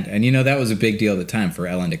 Yeah. And, you know, that was a big deal at the time for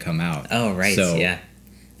Ellen to come out. Oh, right, so yeah.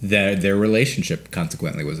 Their relationship,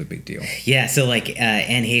 consequently, was a big deal. Yeah, so, like,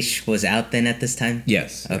 Anne Heche was out then at this time?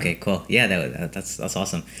 Yes. Okay, cool. Yeah, that's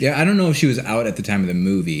awesome. Yeah, I don't know if she was out at the time of the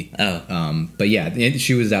movie. Oh. But yeah,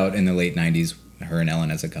 she was out in the late 90s, her and Ellen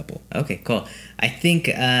as a couple. Okay, cool. I think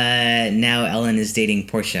now Ellen is dating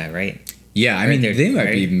Portia, right? Yeah, I mean, they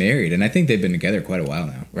might be married, and I think they've been together quite a while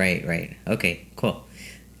now. Right. Okay, cool.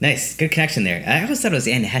 Nice. Good connection there. I always thought it was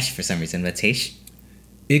Anne Heche for some reason, but it's Heche?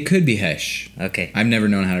 It could be Heche. Okay. I've never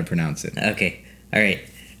known how to pronounce it. Okay. All right.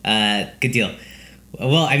 Good deal.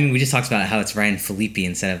 Well, I mean, we just talked about how it's Ryan Phillippe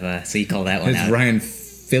instead of, so you call that one out. It's Ryan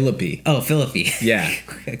Phillippe. Oh, Phillippe. Yeah.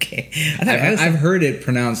 Okay. I've heard it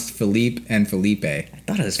pronounced Philippe and Felipe. I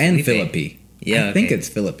thought it was Felipe. And Philippi. Yeah, I think it's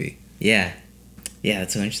Philippi. Yeah. Yeah,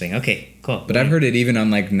 that's so interesting. Okay, cool. But I've heard it even on,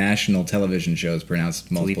 like, national television shows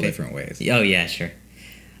pronounced multiple Felipe? different ways. Oh, yeah, sure.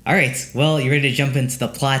 All right. Well, you ready to jump into the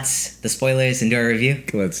plots, the spoilers, and do our review?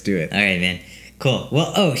 Let's do it. All right, man. Cool.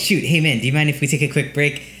 Well, oh, shoot. Hey, man, do you mind if we take a quick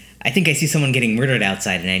break? I think I see someone getting murdered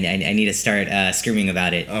outside, and I need to start screaming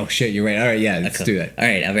about it. Oh, shit, you're right. All right, yeah, let's do it. All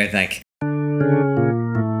right, I'll be right back.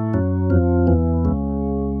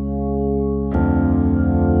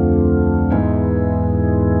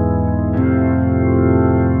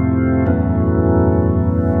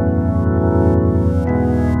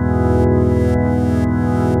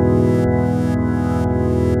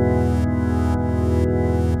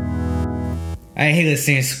 All right, hey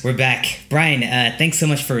listeners, we're back. Brian, thanks so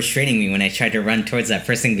much for restraining me when I tried to run towards that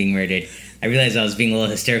person being murdered. I realized I was being a little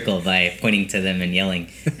hysterical by pointing to them and yelling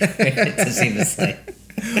to save his life.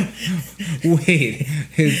 Wait,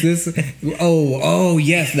 is this... Oh,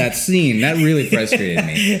 yes, that scene. That really frustrated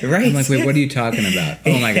me. Right? I'm like, wait, what are you talking about?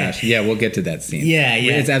 Oh my gosh. Yeah, we'll get to that scene. Yeah.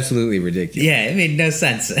 It's absolutely ridiculous. Yeah, it made no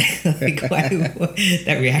sense. Like, why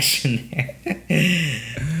that reaction there?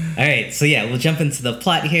 All right, so yeah, we'll jump into the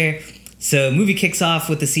plot here. So movie kicks off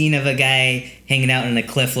with the scene of a guy hanging out on a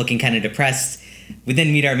cliff looking kind of depressed. We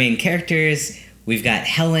then meet our main characters. We've got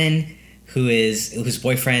Helen, whose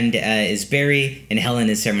boyfriend is Barry, and Helen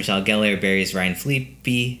is Sarah Michelle Gellar. Barry is Ryan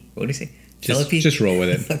Phillippe. What do you say? Just roll with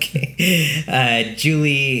it. Okay.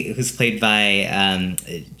 Julie, who's played by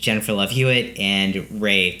Jennifer Love Hewitt, and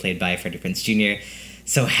Ray, played by Freddie Prinze Jr.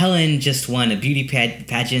 So Helen just won a beauty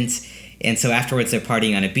pageant. And so afterwards, they're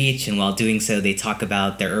partying on a beach, and while doing so, they talk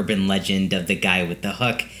about their urban legend of the guy with the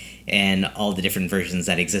hook and all the different versions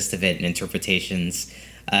that exist of it and interpretations.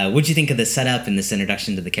 What'd you think of the setup and this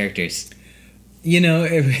introduction to the characters? You know,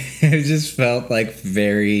 it just felt like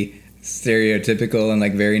very stereotypical and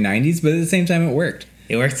like very 90s, but at the same time, it worked.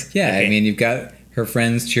 It worked? Yeah, Okay. I mean, you've got her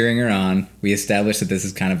friends cheering her on. We established that this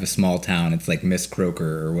is kind of a small town. It's like Miss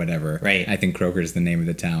Croker or whatever. Right. I think Croker is the name of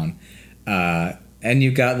the town. And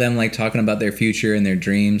you've got them like talking about their future and their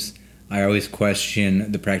dreams. I always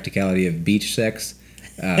question the practicality of beach sex.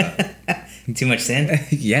 Too much sand?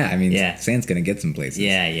 Yeah, I mean, Yeah. sand's going to get some places.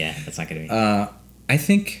 Yeah, that's not going to be... I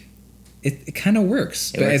think it kind of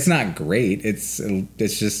works. But works. it's not great. It's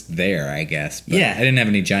just there, I guess. But Yeah. I didn't have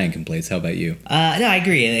any giant complaints. How about you? No, I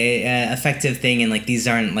agree. Effective thing, and like these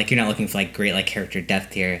aren't like you're not looking for like great like character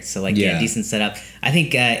depth here. So like Yeah. decent setup. I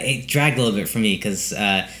think it dragged a little bit for me because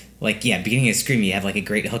beginning of Scream, you have like a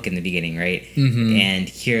great hook in the beginning, right? Mm-hmm. And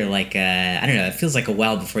here, like I don't know, it feels like a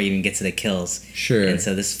while before you even get to the kills. Sure. And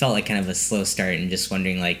so this felt like kind of a slow start, and just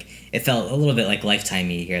wondering like it felt a little bit like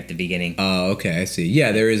Lifetime-y here at the beginning. Oh, okay, I see.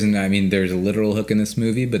 Yeah, there isn't. I mean, there's a literal hook in this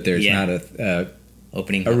movie, but there's Yeah. not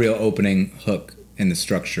Opening a hook. real opening hook in the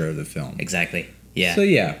structure of the film. Exactly. Yeah. So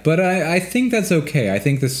yeah, but I think that's okay. I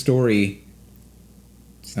think the story.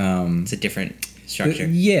 It's a different structure.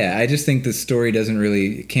 Yeah, I just think the story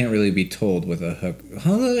can't really be told with a hook.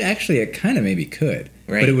 Although actually, it kind of maybe could.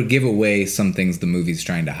 Right. But it would give away some things the movie's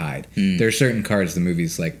trying to hide. There are certain cards the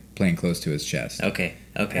movie's like playing close to his chest. Okay.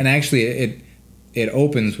 And actually, it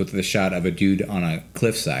opens with the shot of a dude on a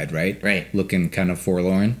cliffside, right? Right. Looking kind of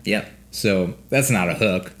forlorn. Yep. So that's not a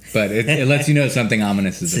hook, but it lets you know something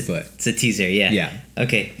ominous is afoot. It's a teaser, yeah. Yeah.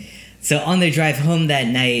 Okay. So on their drive home that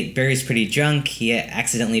night, Barry's pretty drunk. He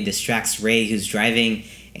accidentally distracts Ray, who's driving,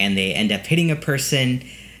 and they end up hitting a person.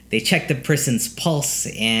 They check the person's pulse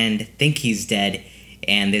and think he's dead.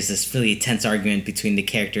 And there's this really tense argument between the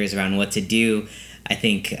characters around what to do. I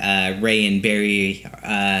think Ray and Barry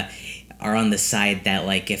are on the side that,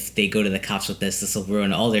 like, if they go to the cops with this will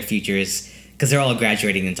ruin all their futures, because they're all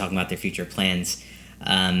graduating and talking about their future plans.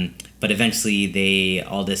 But eventually they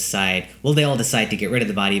all decide to get rid of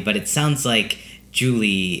the body, but it sounds like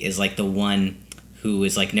Julie is, like, the one who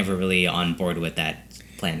is, like, never really on board with that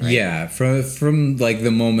plan, right? Yeah, from like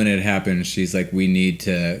the moment it happens, she's like, we need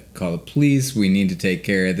to call the police, we need to take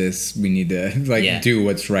care of this, we need to do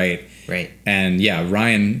what's right. Right. And yeah,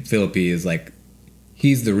 Ryan Phillippe is like,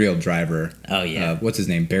 he's the real driver. Oh yeah. What's his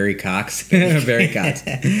name? Barry Cox. Barry Cox.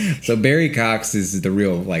 So Barry Cox is the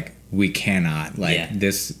real, like, we cannot, like,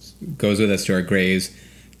 this goes with us to our graves.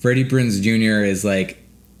 Freddie Prinze Jr. is like,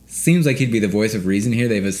 seems like he'd be the voice of reason here.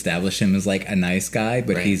 They've established him as like a nice guy,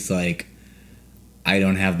 but he's like, I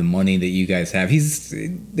don't have the money that you guys have.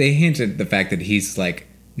 They hint at the fact that he's like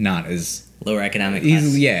not as lower economic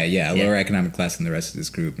class. Lower economic class than the rest of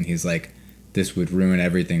this group, and he's like, this would ruin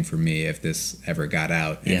everything for me if this ever got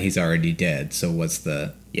out, and he's already dead. So what's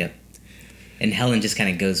the? Yep. And Helen just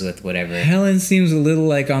kind of goes with whatever. Helen seems a little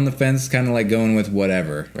like on the fence, kind of like going with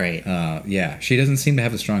whatever. Right. Yeah, she doesn't seem to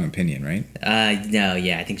have a strong opinion, right? No,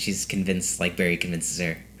 yeah, I think she's convinced, like Barry convinces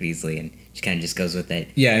her pretty easily, and she kind of just goes with it.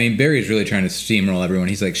 Yeah, I mean, Barry's really trying to steamroll everyone.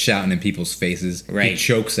 He's like shouting in people's faces. Right. He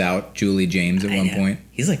chokes out Julie James at one point.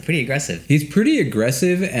 He's like pretty aggressive. He's pretty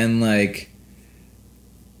aggressive, and like,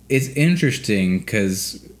 it's interesting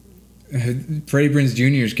because Freddie Prinze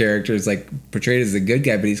Jr.'s character is like portrayed as a good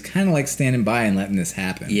guy, but he's kind of like standing by and letting this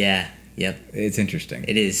happen. Yeah. Yep. It's interesting.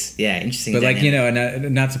 It is. Yeah, interesting. But dynamic.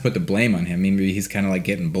 like, not to put the blame on him. Maybe he's kind of like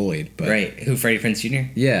getting bullied. But, right. Who, Freddie Prinze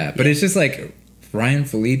Jr.? Yeah, but it's just like Ryan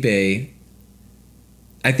Phillippe.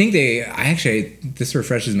 I think this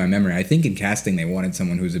refreshes my memory. I think in casting they wanted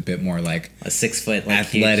someone who's a bit more like a 6 foot, like,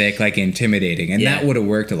 athletic, huge. Like intimidating, and that would have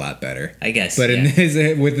worked a lot better. I guess. But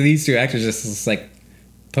with these two actors, it's like,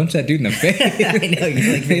 punch that dude in the face. I know,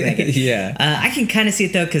 you're like, yeah. I can kind of see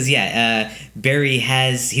it though, because Barry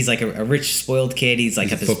he's like a rich, spoiled kid. He's like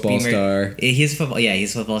he's a football star. He's a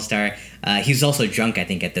football star. He's also drunk, I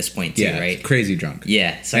think, at this point too, right? Crazy drunk.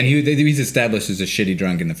 Yeah. So and he's established as a shitty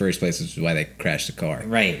drunk in the first place, which is why they crashed the car.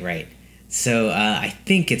 Right. So I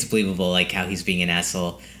think it's believable, like, how he's being an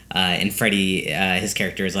asshole. And Freddie, his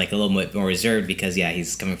character is like a little bit more reserved because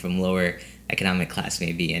he's coming from lower economic class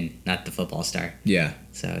maybe, and not the football star. Yeah.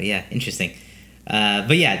 So yeah, interesting. But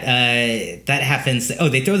that happens. Oh,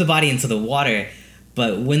 they throw the body into the water,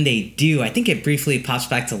 but when they do, I think it briefly pops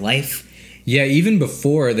back to life. Yeah, even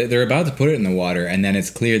before they're about to put it in the water, and then it's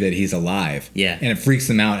clear that he's alive. Yeah. And it freaks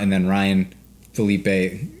them out, and then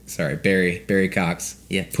Barry Cox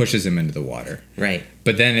pushes him into the water. Right.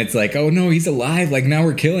 But then it's like, oh no, he's alive. Like, now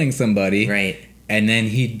we're killing somebody. Right. And then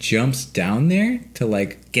he jumps down there to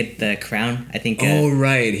like get the crown, I think. Oh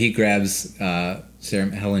right, he grabs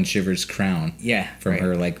Sarah Helen Shivers' crown. Yeah. From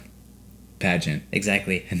her like pageant.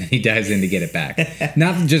 Exactly. And then he dives in to get it back.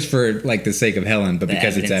 Not just for like the sake of Helen, but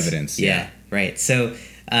because it's evidence. Yeah. Right. So,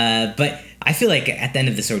 but I feel like at the end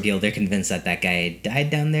of this ordeal, they're convinced that guy died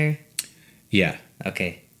down there. Yeah.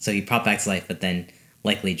 Okay. So he popped back to life, but then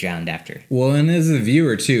likely drowned after. Well, and as a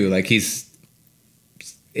viewer too, like he's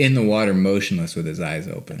in the water motionless with his eyes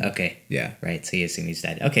open. Okay. Yeah. Right. So you assume he's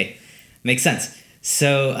dead. Okay. Makes sense.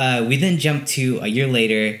 So we then jump to a year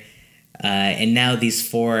later, and now these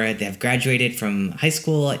four, they have graduated from high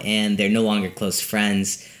school and they're no longer close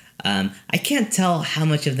friends. I can't tell how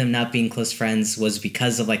much of them not being close friends was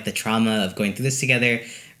because of like the trauma of going through this together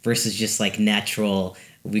versus just like natural,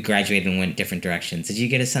 we graduated and went different directions. Did you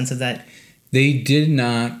get a sense of that? They did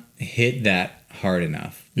not hit that hard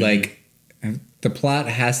enough. Mm-hmm. Like, the plot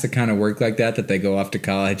has to kind of work like that they go off to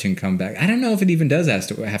college and come back. I don't know if it even does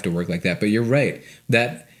have to work like that, but you're right.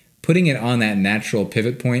 That putting it on that natural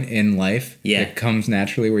pivot point in life that comes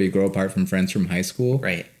naturally where you grow apart from friends from high school,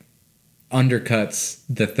 right, undercuts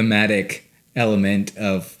the thematic element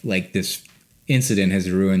of like this incident has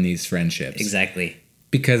ruined these friendships. Exactly.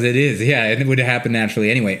 Because it is, it would happen naturally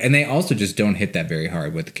anyway. And they also just don't hit that very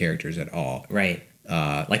hard with the characters at all. Right.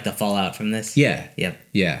 Like the fallout from this? Yeah. Yep.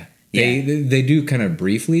 Yeah. They do kind of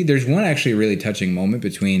briefly. There's one actually really touching moment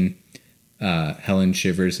between Helen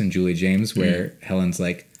Shivers and Julie James where Helen's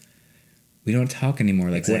like, we don't talk anymore.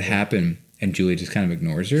 Like, exactly. What happened? and Julie just kind of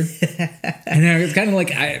ignores her. And it's kind of like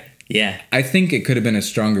Yeah. I think it could have been a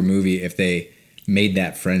stronger movie if they made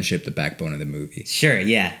that friendship the backbone of the movie. Sure,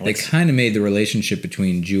 yeah. They kind of made the relationship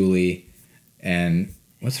between Julie and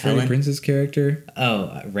what's Freddie Helen? Prinze's character?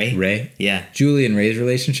 Oh, Ray? Ray. Yeah. Julie and Ray's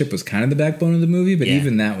relationship was kind of the backbone of the movie, but Yeah.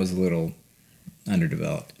 even that was a little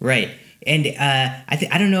underdeveloped. Right. And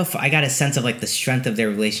I don't know if I got a sense of like the strength of their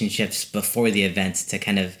relationships before the events to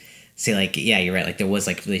kind of say like, yeah, you're right. Like there was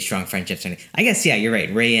like really strong friendships. And I guess, yeah, you're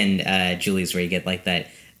right. Ray and Julie's where you get like that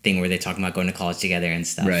thing where they talk about going to college together and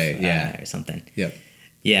stuff. Right, yeah. Or something. Yep.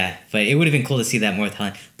 Yeah. But it would have been cool to see that more with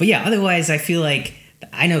Helen. But yeah, otherwise I feel like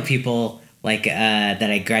I know people like that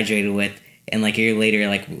I graduated with and like a year later,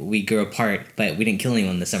 like we grew apart, but we didn't kill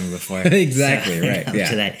anyone the summer before. Exactly, So, right, yeah.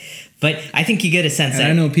 To that. But I think you get a sense And that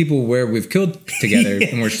I know people where we've killed together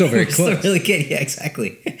and we're still very close. Still really good. Yeah,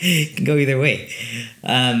 exactly. It can go either way. But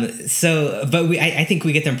I think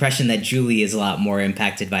we get the impression that Julie is a lot more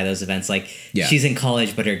impacted by those events. Like Yeah. she's in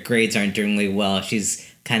college, but her grades aren't doing really well. She's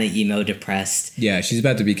kind of emo, depressed. Yeah, she's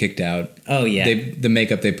about to be kicked out. Oh yeah. The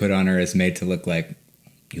makeup they put on her is made to look like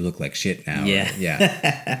you look like shit now. Yeah.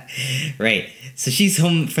 Yeah. Right. So she's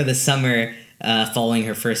home for the summer following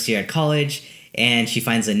her first year at college, and she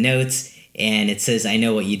finds a note, and it says, "I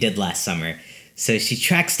know what you did last summer." So she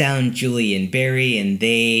tracks down Julie and Barry, and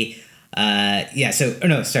they,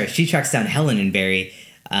 she tracks down Helen and Barry,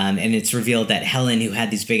 and it's revealed that Helen, who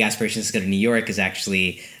had these big aspirations to go to New York, is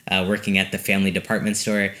actually working at the family department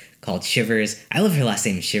store called Shivers. I love her last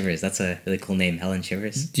name, Shivers. That's a really cool name, Helen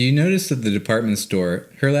Shivers. Do you notice that the department store,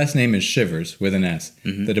 her last name is Shivers with an S.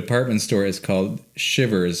 Mm-hmm. The department store is called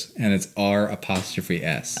Shivers and it's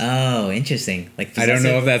R''S. Oh, interesting. Like I don't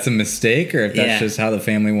know if that's a mistake or if that's Yeah. just how the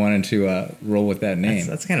family wanted to roll with that name.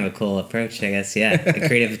 That's kind of a cool approach, I guess. Yeah, a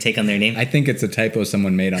creative take on their name. I think it's a typo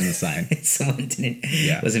someone made on the sign. Someone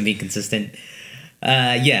Yeah. wasn't being consistent.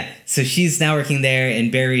 So she's now working there,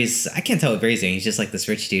 and Barry's, I can't tell what Barry's doing. He's just like this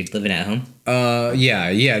rich dude living at home. Yeah.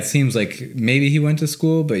 It seems like maybe he went to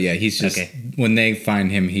school, but yeah, he's just, Okay. when they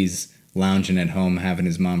find him, he's lounging at home, having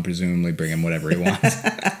his mom presumably bring him whatever he wants.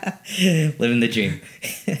 Living the dream.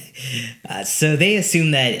 So they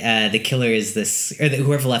assume that the killer is this, or that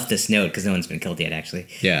whoever left this note, because no one's been killed yet, actually.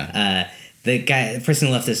 Yeah. The person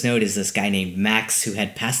who left this note is this guy named Max, who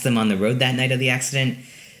had passed them on the road that night of the accident.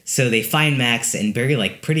 So they find Max, and Barry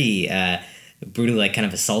like pretty brutally like kind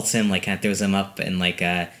of assaults him, like kind of throws him up, and like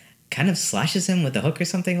kind of slashes him with a hook or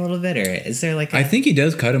something a little bit. Or is there like I think he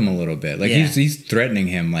does cut him a little bit. Like Yeah. he's threatening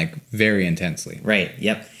him like very intensely. Right.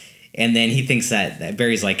 Yep. And then he thinks that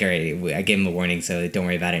Barry's like, all right, I gave him a warning, so don't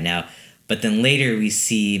worry about it now. But then later we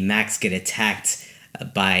see Max get attacked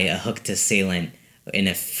by a hooked assailant in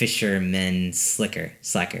a fisherman slacker.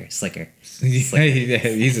 He's a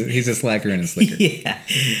slacker and a slicker. Yeah.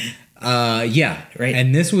 Right.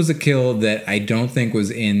 And this was a kill that I don't think was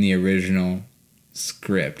in the original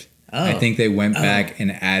script. Oh. I think they went back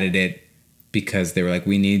and added it because they were like,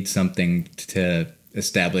 we need something to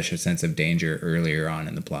establish a sense of danger earlier on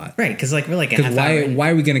in the plot. Right. Because like we're like a Because half hour in. why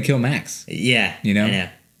are we going to kill Max? Yeah. You know? I know.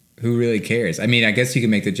 Who really cares? I mean, I guess you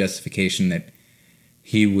can make the justification that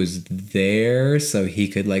he was there so he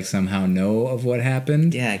could like somehow know of what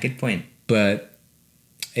happened. Yeah. Good point. But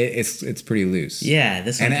it's pretty loose. Yeah.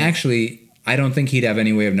 This one. And actually, I don't think he'd have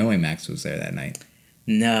any way of knowing Max was there that night.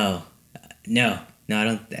 No, I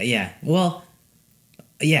don't. Yeah. Well.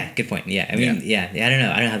 Yeah. Good point. Yeah. I mean. Yeah. I don't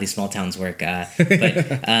know. I don't know how these small towns work. But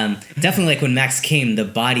definitely, like when Max came, the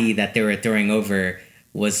body that they were throwing over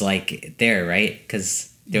was like there, right?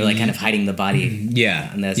 Because they were like kind of hiding the body.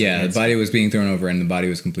 Yeah. And that's Yeah. what The body was being thrown over and the body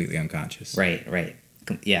was completely unconscious. Right.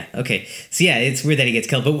 Yeah. Okay. So yeah, it's weird that he gets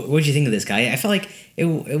killed. But what did you think of this guy? I felt like it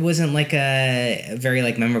wasn't like a very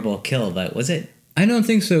like memorable kill, but was it? I don't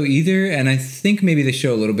think so either. And I think maybe they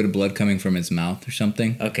show a little bit of blood coming from his mouth or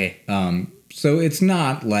something. Okay. So it's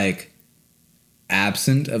not like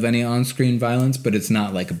absent of any on-screen violence, but it's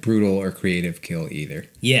not like a brutal or creative kill either.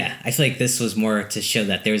 Yeah, I feel like this was more to show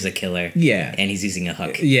that there's a killer. Yeah. And he's using a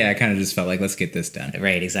hook. Yeah, I kind of just felt like, let's get this done.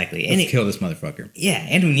 Right. Exactly. Let's kill this motherfucker. Yeah,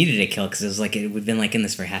 and we needed a kill because it was like we've been like in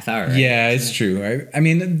this for a half hour. Right? Yeah, it's true. I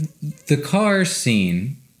mean, the car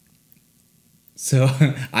scene. So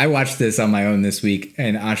I watched this on my own this week,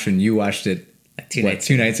 and Ashwin, you watched it Like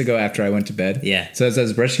two nights ago after I went to bed. Yeah. So as I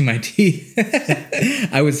was brushing my teeth,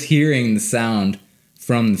 I was hearing the sound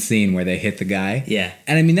from the scene where they hit the guy. Yeah.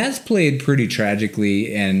 And I mean, that's played pretty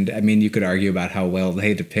tragically, and I mean, you could argue about how well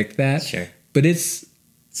they depict that. Sure. But it's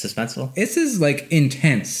Suspenseful. this like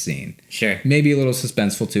intense scene. Sure. Maybe a little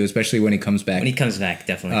suspenseful too, especially when he comes back. When he comes back,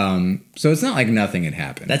 definitely. So it's not like nothing had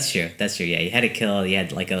happened. That's true. Yeah, you had a kill. You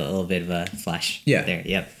had like a little bit of a flash. Yeah. There.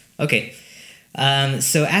 Yep. Okay.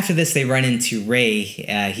 So after this, they run into Ray.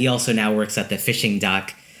 He also now works at the fishing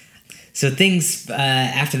dock. So things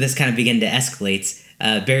after this kind of begin to escalate.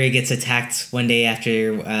 Barry gets attacked one day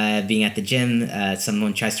after being at the gym.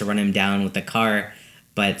 Someone tries to run him down with a car,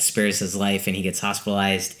 but spares his life, and he gets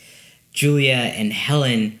hospitalized. Julia and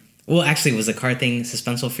Helen. Well, actually, was the car thing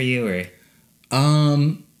suspenseful for you, or?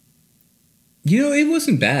 It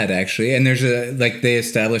wasn't bad actually, and there's they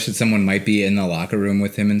established that someone might be in the locker room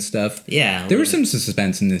with him and stuff. Yeah, there was some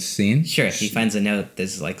suspense in this scene. Sure, he finds a note.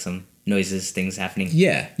 There's like some noises, things happening.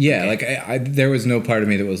 Yeah. Okay. Like I there was no part of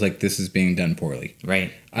me that was like, this is being done poorly.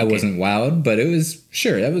 Right. I wasn't wowed, but it was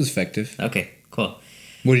that was effective. Okay, cool.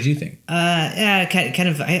 What did you think? Yeah, kind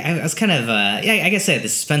of. I was kind of. I guess the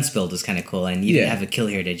suspense build was kind of cool, and you didn't have a kill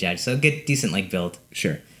here to judge, so good, decent build.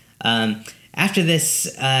 Sure. After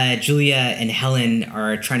this, Julia and Helen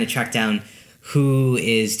are trying to track down who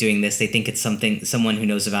is doing this. They think it's someone who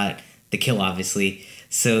knows about the kill, obviously.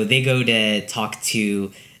 So they go to talk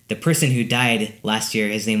to the person who died last year.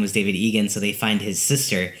 His name was David Egan. So they find his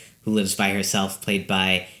sister, who lives by herself, played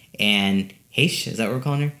by Anne Heche. Is that what we're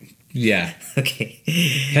calling her? Yeah. Okay.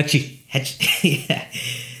 Hetchy. Yeah.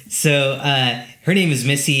 So her name is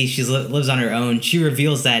Missy. She lives on her own. She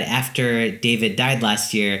reveals that after David died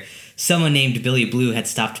last year, someone named Billy Blue had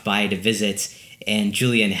stopped by to visit, and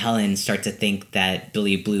Julia and Helen start to think that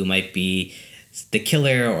Billy Blue might be the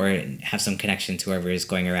killer or have some connection to whoever is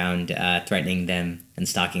going around threatening them and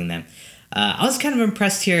stalking them. I was kind of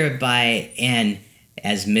impressed here by Anne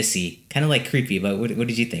as Missy. Kind of creepy, but what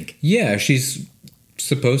did you think? Yeah, she's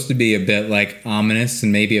supposed to be a bit ominous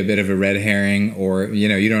and maybe a bit of a red herring, or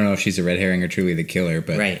you don't know if she's a red herring or truly the killer,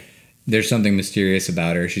 but right. There's something mysterious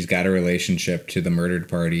about her. She's got a relationship to the murdered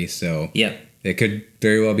party, so yep. It could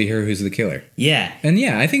very well be her who's the killer. Yeah. And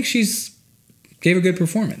yeah, I think she's gave a good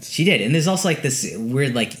performance. She did. And there's also this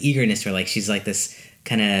weird eagerness to her. She's this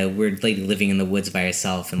kind of weird lady living in the woods by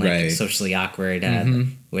herself and right. socially awkward,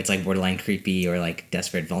 where it's borderline creepy or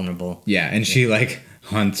desperate, vulnerable. Yeah, and she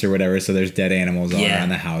hunts or whatever, so there's dead animals all around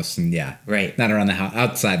the house, and right. Not around the house,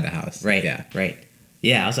 outside the house. Right. Yeah. Right.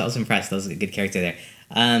 Yeah, I was impressed. That was a good character there.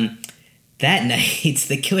 That night,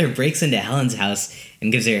 the killer breaks into Helen's house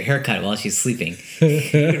and gives her a haircut while she's sleeping,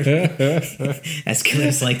 as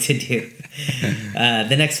killers like to do.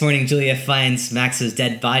 The next morning, Julia finds Max's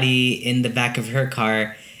dead body in the back of her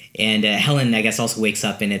car, and Helen, I guess, also wakes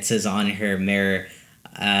up, and it says on her mirror,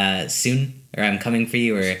 "Soon," or "I'm coming for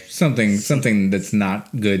you," or something that's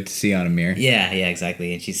not good to see on a mirror. Yeah,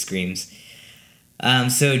 exactly, and she screams.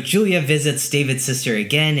 So Julia visits David's sister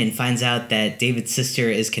again and finds out that David's sister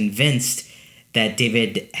is convinced that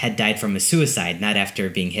David had died from a suicide, not after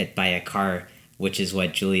being hit by a car, which is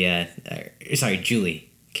what Julie. I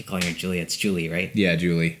keep calling her Julia. It's Julie, right? Yeah,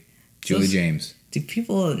 Julie. Julie James. Do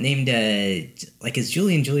people named, is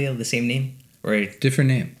Julie and Julia the same name? Or different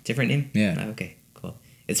name? Different name? Yeah. Oh, okay, cool.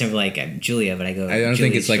 It's never I'm Julia, but I go. I don't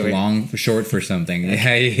think it's short for something.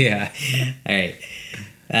 Yeah. All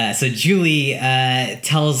right. So Julie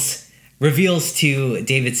reveals to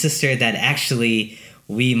David's sister that actually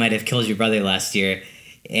we might have killed your brother last year.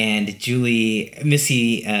 And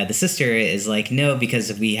Missy, the sister, is no,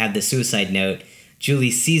 because we have the suicide note.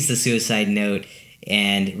 Julie sees the suicide note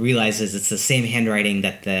and realizes it's the same handwriting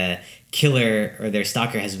that the killer or their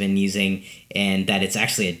stalker has been using, and that it's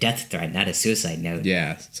actually a death threat, not a suicide note.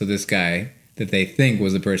 Yeah, so this guy that they think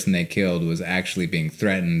was the person they killed was actually being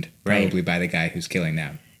threatened, probably by the guy who's killing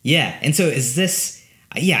them. Yeah, and so is this...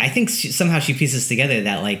 Yeah, I think somehow she pieces together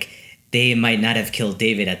that, they might not have killed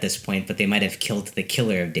David at this point, but they might have killed the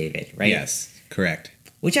killer of David, right? Yes, correct.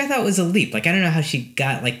 Which I thought was a leap. I don't know how she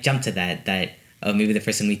got, jumped to that, oh, maybe the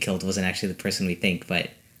person we killed wasn't actually the person we think, but,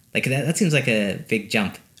 that seems like a big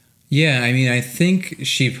jump. Yeah, I mean, I think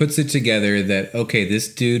she puts it together that, okay,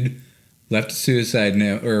 this dude left a suicide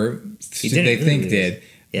note, or they think did,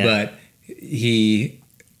 but he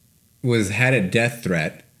had a death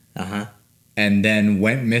threat, and then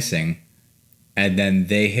went missing, and then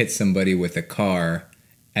they hit somebody with a car,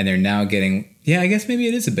 and they're now getting... Yeah, I guess maybe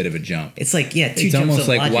it is a bit of a jump. It's two it's jumps of almost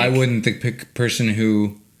logic. Why wouldn't the person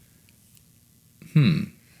who...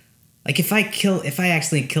 If I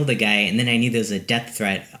accidentally killed a guy and then I knew there was a death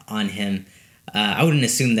threat on him, I wouldn't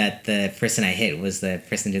assume that the person I hit was the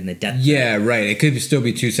person doing the death threat. Yeah, right. It could still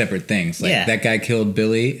be two separate things. That guy killed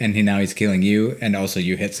Billy, and now he's killing you, and also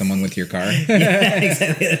you hit someone with your car. Yeah,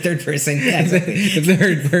 exactly. The third person. Yeah, exactly. The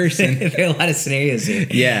third person. There are a lot of scenarios here.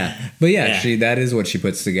 Yeah. But that is what she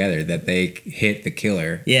puts together, that they hit the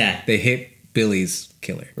killer. Yeah. They hit Billy's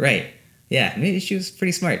killer. Right. Yeah, maybe she was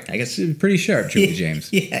pretty smart. I guess she was pretty sharp, Julie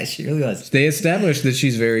James. Yeah, she really was. They established that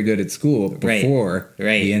she's very good at school before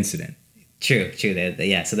the incident. True.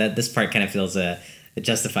 Yeah. So that this part kind of feels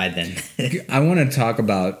justified then. I want to talk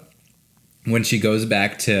about when she goes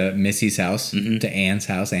back to Missy's house, to Anne's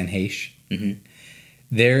house, Anne Heche.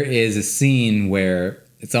 There is a scene where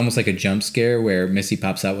it's almost like a jump scare where Missy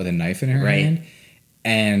pops out with a knife in her hand.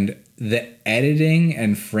 And the editing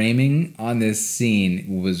and framing on this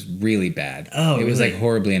scene was really bad. Oh, it was really? like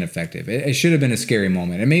horribly ineffective. It should have been a scary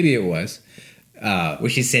moment, and maybe it was. Where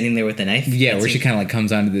she's standing there with the knife? Yeah, where she kind of like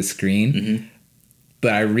comes onto the screen.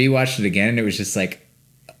 But I rewatched it again, and it was just like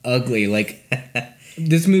ugly. Like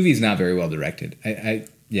this movie is not very well directed. It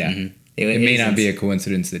may not be a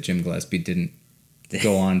coincidence that Jim Gillespie didn't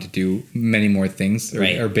go on to do many more things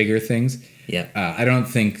or bigger things. Yep. I don't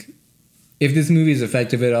think if this movie is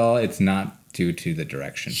effective at all, it's not due to the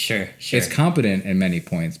direction. Sure. It's competent in many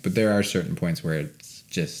points, but there are certain points where it's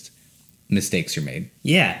just mistakes are made.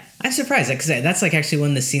 Yeah, I'm surprised because that's like actually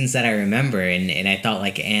one of the scenes that I remember, and I thought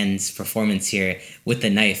like Anne's performance here with the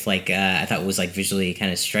knife, like I thought was like visually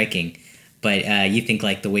kind of striking. But you think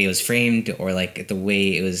like the way it was framed or like the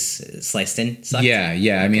way it was sliced in? Sucked? Yeah.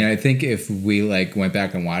 Okay. I mean, I think if we like went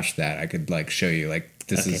back and watched that, I could like show you like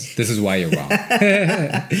this is why you're wrong.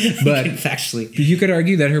 But factually, you could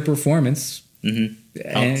argue that her performance,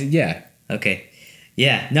 Okay.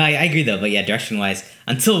 Yeah, no, I agree though, but yeah, direction-wise,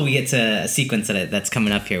 until we get to a sequence that's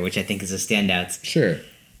coming up here, which I think is a standout. Sure.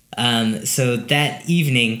 So that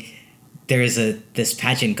evening, there is this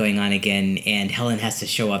pageant going on again, and Helen has to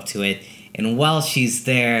show up to it. And while she's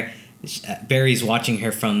there, Barry's watching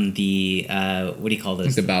her from the what do you call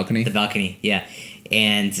those? The balcony. The balcony, yeah.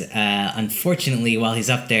 And unfortunately, while he's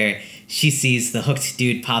up there, she sees the hooked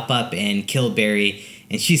dude pop up and kill Barry.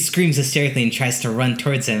 And she screams hysterically and tries to run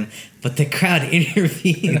towards him, but the crowd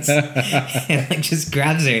intervenes and like just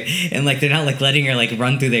grabs her, and like they're not like letting her like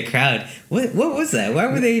run through the crowd. What was that? Why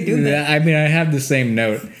were they doing that? I mean, I have the same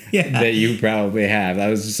note that you probably have. I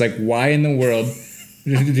was just like, why in the world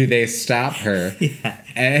do they stop her? Yeah.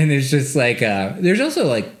 And it's just like there's also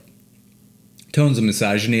like tones of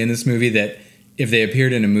misogyny in this movie that if they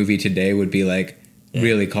appeared in a movie today would be like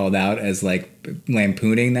really called out as like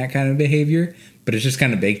lampooning that kind of behavior. But it's just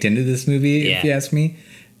kind of baked into this movie, if you ask me.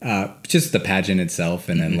 Just the pageant itself,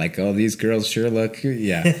 and then like, oh, these girls sure look, but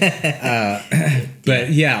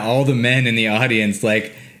yeah, all the men in the audience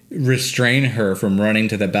like restrain her from running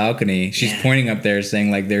to the balcony. She's pointing up there saying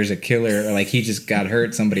like, there's a killer, or like he just got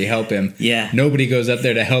hurt, somebody help him. Yeah. Nobody goes up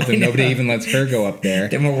there to help him. Nobody even lets her go up there.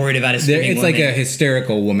 They're more worried about a screaming It's woman. like a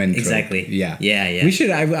hysterical woman trope. Exactly. Yeah. We should.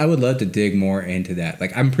 I would love to dig more into that.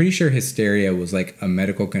 Like, I'm pretty sure hysteria was like a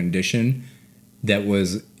medical condition that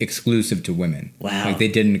was exclusive to women. Wow. Like they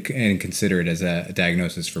didn't consider it as a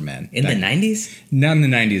diagnosis for men. In the 90s? Not in the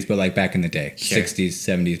 90s, but like back in the day. Sure. 60s,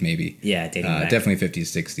 70s maybe. Yeah, dating back. Definitely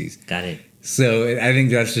 50s, 60s. Got it. So I think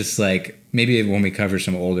that's just like, maybe when we cover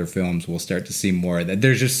some older films, we'll start to see more of that.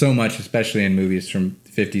 There's just so much, especially in movies from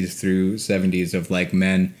 50s through 70s, of like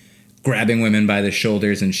men grabbing women by the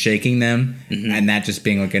shoulders and shaking them, and that just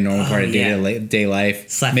being like a normal part of day life.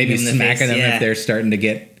 Slapping maybe them in the smacking face, them if they're starting to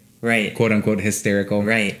get quote unquote hysterical.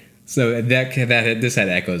 Right. So this had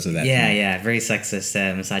echoes of that. Yeah. Very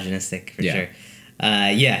sexist, misogynistic for sure.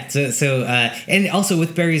 And also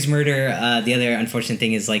with Barry's murder, the other unfortunate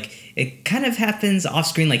thing is like it kind of happens off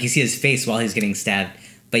screen. Like you see his face while he's getting stabbed,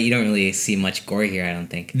 but you don't really see much gore here. I don't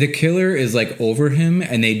think the killer is like over him,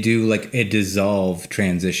 and they do like a dissolve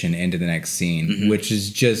transition into the next scene, which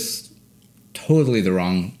is just totally the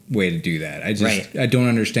wrong way to do that. I don't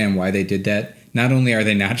understand why they did that. Not only are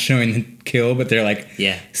they not showing the kill, but they're like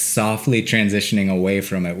softly transitioning away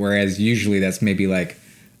from it. Whereas usually that's maybe like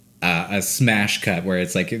a smash cut where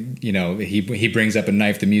it's like, he brings up a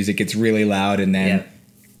knife, the music gets really loud, and then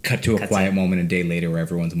cut to a quiet moment a day later where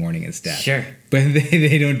everyone's mourning his death. Sure. But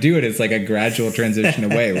they don't do it. It's like a gradual transition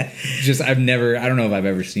away. Just I don't know if I've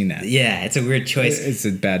ever seen that. Yeah, it's a weird choice. It's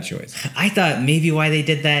a bad choice. I thought maybe why they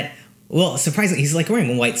did that. Well, surprisingly, he's like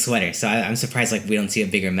wearing a white sweater, so I'm surprised like we don't see a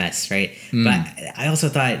bigger mess, right? But I also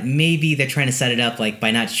thought maybe they're trying to set it up like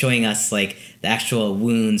by not showing us like the actual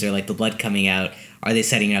wounds or like the blood coming out. Are they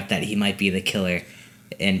setting it up that he might be the killer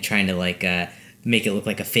and trying to like make it look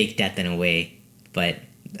like a fake death in a way? But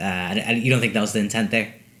you don't think that was the intent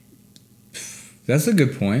there? That's a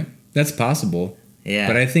good point. That's possible. Yeah.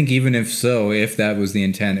 But I think even if that was the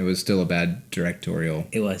intent, it was still a bad directorial.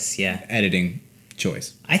 It was, editing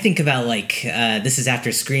choice. I think about like this is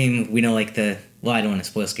after Scream. We know like I don't want to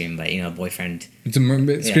spoil Scream, but boyfriend.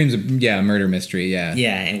 It's Scream's a murder mystery. Yeah.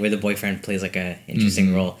 Yeah, and where the boyfriend plays like a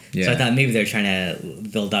interesting role. Yeah. So I thought maybe they're trying to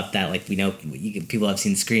build up that like we know people have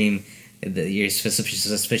seen Scream. you're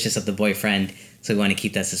suspicious of the boyfriend, so we want to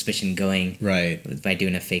keep that suspicion going, right, by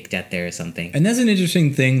doing a fake death there or something. And that's an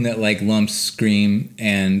interesting thing that like lumps Scream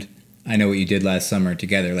and I Know What You Did Last Summer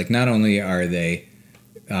together. Like, not only are they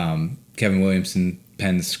Kevin Williamson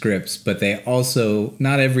penned scripts, but they also,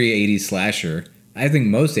 not every 80s slasher, I think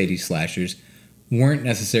most 80s slashers weren't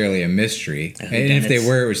necessarily a mystery. And if they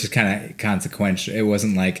were, it was just kind of consequential. It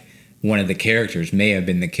wasn't like one of the characters may have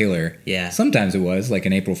been the killer. Yeah. Sometimes it was, like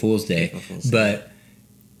an April Fool's Day. But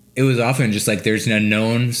it was often just like there's a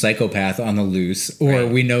known psychopath on the loose, or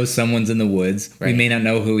we know someone's in the woods. Right. We may not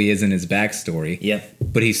know who he is in his backstory. Yep.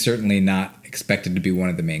 But he's certainly not expected to be one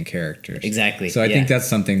of the main characters. Exactly. So I think that's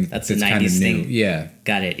something that's kind of new. Thing. Yeah.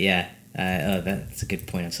 Got it. Yeah. That's a good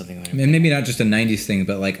point of something. And maybe not just a 90s thing,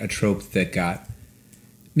 but like a trope that got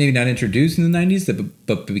maybe not introduced in the 90s,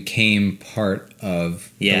 but became part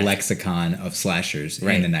of the lexicon of slashers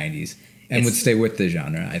in the 90s. And would stay with the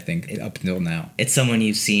genre, I think, up until now. It's someone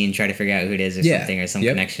you've seen, try to figure out who it is or something, or some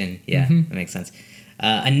connection. Yeah, that makes sense.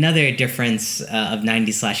 Another difference of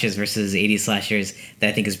 90s slashers versus 80s slashers that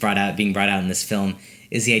I think is being brought out in this film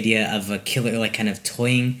is the idea of a killer like kind of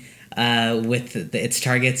toying with its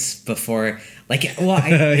targets before, like, well,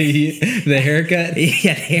 the haircut.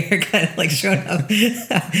 Yeah, the haircut like showed up.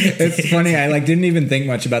 It's funny. I like didn't even think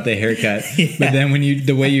much about the haircut, but then when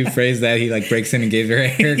the way you phrased that, he like breaks in and gives her a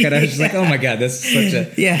haircut. I was just like, oh my god, this is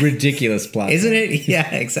such a ridiculous plot, isn't it? Yeah,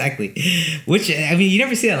 exactly. Which I mean, you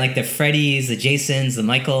never see that like the Freddys, the Jasons, the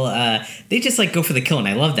Michael. They just like go for the kill, and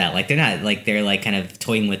I love that. Like they're not like they're like kind of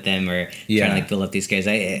toying with them or trying to like build up these guys.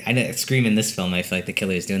 I know Scream in this film, I feel like the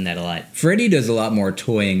killer is doing that a lot. Freddy does a lot more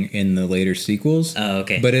toying in the later sequels. Oh,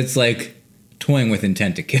 okay. But it's like toying with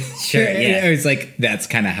intent to kill. Sure, yeah. It's like that's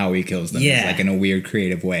kind of how he kills them. Yeah. It's like in a weird,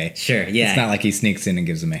 creative way. Sure, yeah. It's not like he sneaks in and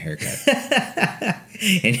gives them a haircut.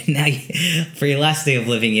 And now, for your last day of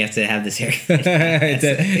living, you have to have this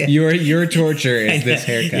haircut. Your torture is this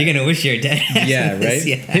haircut. You're gonna wish you're dead. Yeah, right.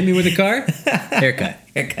 Yeah. Hit me with a car. Haircut.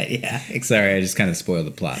 Haircut. Yeah. Exactly. Sorry, I just kind of spoiled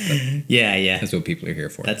the plot. But yeah. That's what people are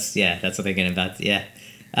here for. That's what they're getting about. Yeah.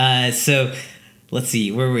 So. Let's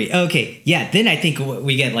see, where were we? Okay, yeah, then I think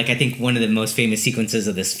we get, like, I think one of the most famous sequences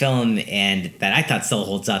of this film, and that I thought still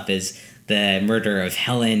holds up, is the murder of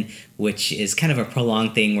Helen, which is kind of a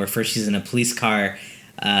prolonged thing where first she's in a police car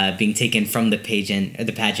being taken from the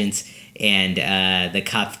pageants, and the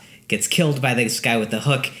cop gets killed by this guy with the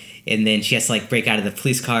hook, and then she has to, like, break out of the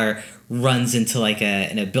police car, runs into, like,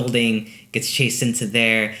 in a building, gets chased into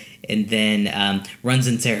there, and then runs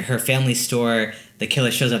into her family store. The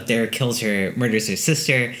killer shows up there, kills her, murders her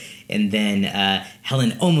sister, and then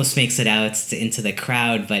Helen almost makes it out into the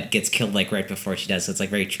crowd, but gets killed like right before she does. So it's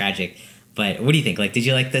like very tragic. But what do you think? Like, did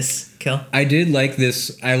you like this kill? I did like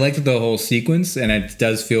this. I liked the whole sequence, and it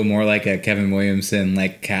does feel more like a Kevin Williamson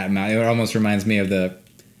like cat and mouse. It almost reminds me of the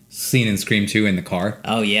scene in Scream 2 in the car.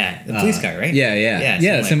 Oh yeah, the police car, right? Yeah.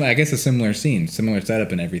 I guess a similar scene, similar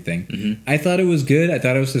setup and everything. Mm-hmm. I thought it was good. I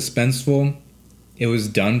thought it was suspenseful. It was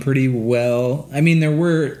done pretty well. I mean,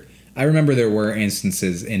 I remember there were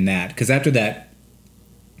instances in that, because after that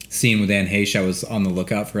scene with Anne Heche, I was on the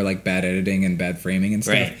lookout for like bad editing and bad framing and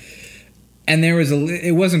stuff. Right. And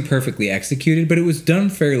it wasn't perfectly executed, but it was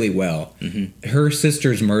done fairly well. Mm-hmm. Her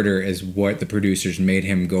sister's murder is what the producers made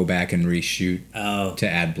him go back and reshoot to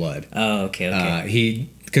add blood. Oh, okay.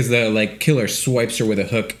 Because the like killer swipes her with a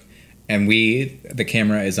hook. And the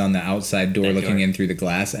camera is on the outside door looking in through the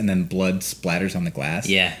glass, and then blood splatters on the glass.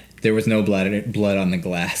 Yeah. There was no blood on the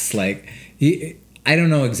glass. Like, I don't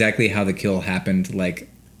know exactly how the kill happened, like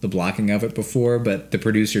the blocking of it before, but the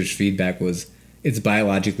producer's feedback was it's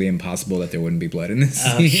biologically impossible that there wouldn't be blood in this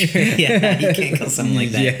scene. Sure. Yeah, you can't kill something like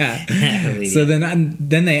that. Yeah. So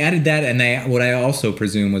then they added that, and what I also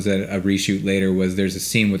presume was a reshoot later was there's a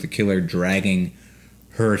scene with the killer dragging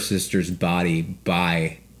her sister's body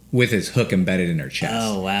with his hook embedded in her chest.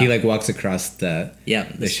 Oh, wow. He like walks across the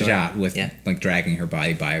shot with like dragging her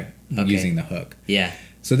body by using the hook. Yeah.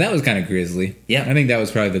 So that was kind of grisly. Yeah. I think that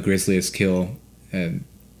was probably the grisliest kill,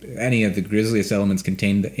 any of the grisliest elements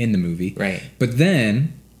contained in the movie. Right. But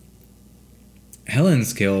then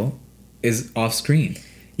Helen's kill is off screen.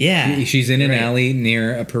 Yeah. She's in an alley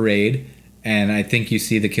near a parade. And I think you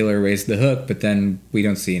see the killer raise the hook, but then we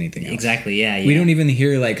don't see anything else. Exactly, yeah. We don't even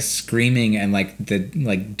hear like screaming and like the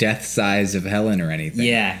like death sighs of Helen or anything.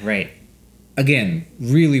 Yeah, right. Again,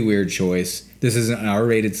 really weird choice. This is an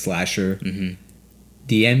R-rated slasher. Mm-hmm.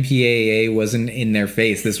 The MPAA wasn't in their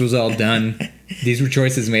face. This was all done. These were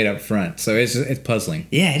choices made up front, so it's puzzling.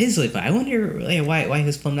 Yeah, it is really fun. I wonder why he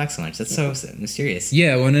was plumbed back so much. That's so mysterious.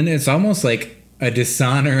 Yeah, and it's almost like a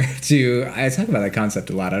dishonor to. I talk about that concept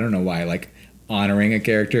a lot. I don't know why. Like honoring a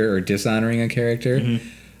character or dishonoring a character.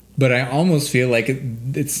 But I almost feel like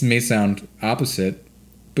it may sound opposite,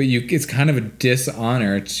 but it's kind of a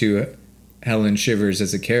dishonor to Helen Shivers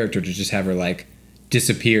as a character to just have her like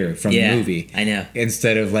disappear from the movie. I know.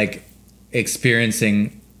 Instead of like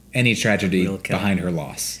experiencing any tragedy behind her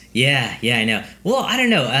loss. Yeah, I know. Well, I don't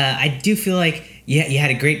know. I do feel like you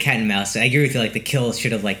had a great cat and mouse. I agree with you. Like the kill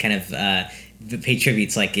should have like kind of paid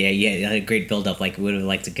tributes. Like you had a great build up. Like would have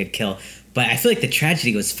liked a good kill. But I feel like the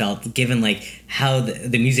tragedy was felt given like how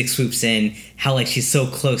the music swoops in, how like she's so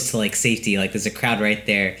close to like safety. Like there's a crowd right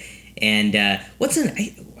there, and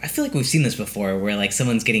I feel like we've seen this before where like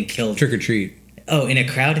someone's getting killed. Trick or Treat. Oh, in a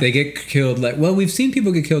crowd? They get killed we've seen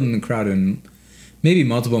people get killed in the crowd in maybe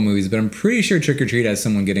multiple movies, but I'm pretty sure Trick or Treat has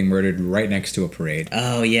someone getting murdered right next to a parade.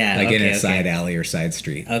 Oh yeah, like in a side alley or side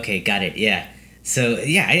street. Okay, got it. Yeah. So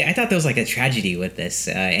yeah, I thought there was like a tragedy with this,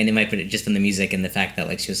 and it might put it just in the music and the fact that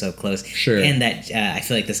like she was so close. Sure. And that I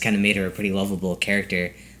feel like this kind of made her a pretty lovable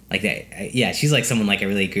character. Like that, yeah, she's like someone like I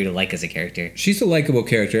really grew to like as a character. She's a likable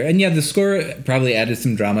character, and yeah, the score probably added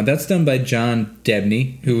some drama. That's done by John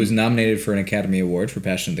Debney, who was nominated for an Academy Award for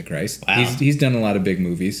Passion of the Christ. Wow. He's done a lot of big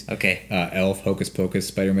movies. Okay. Elf, Hocus Pocus,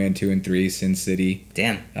 Spider-Man 2 and 3, Sin City.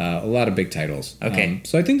 Damn. A lot of big titles. Okay.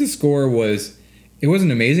 So I think the score it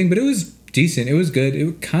wasn't amazing, but it was decent. It was good.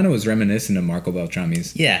 It kind of was reminiscent of Marco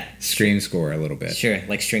Beltrami's Scream score a little bit. Sure,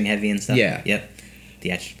 like string heavy and stuff. Yeah. Yep.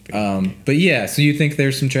 But yeah, so you think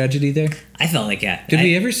there's some tragedy there? I felt like Did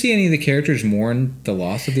we ever see any of the characters mourn the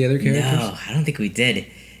loss of the other characters? No, I don't think we did.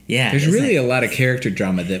 Yeah. There's really a lot of character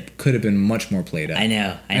drama that could have been much more played out. I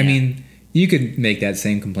know. I mean, you could make that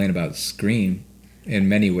same complaint about Scream in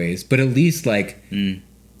many ways, but at least like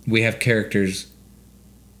we have characters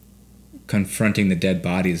confronting the dead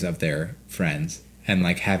bodies of their friends and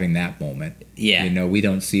like having that moment. Yeah. You know, we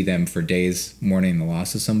don't see them for days mourning the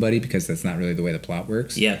loss of somebody because that's not really the way the plot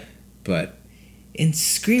works. Yep. But in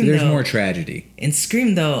Scream, there's more tragedy. In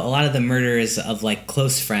Scream, though, a lot of the murders of like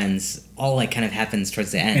close friends all like kind of happens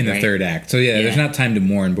towards the end. In the third act. So yeah, there's not time to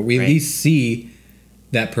mourn, but we at least see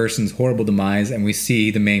that person's horrible demise, and we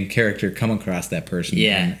see the main character come across that person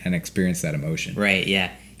and experience that emotion. Right.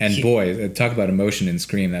 Yeah. And boy, talk about emotion in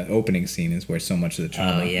Scream. That opening scene is where so much of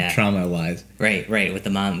the trauma lies. Right, with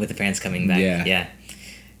the parents coming back.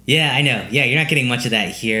 Yeah, I know. Yeah, you're not getting much of that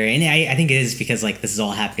here, and I think it is because like this is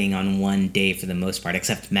all happening on one day for the most part,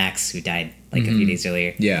 except Max, who died like a few days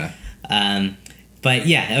earlier. Yeah. But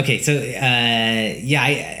yeah, okay. So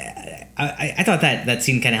I thought that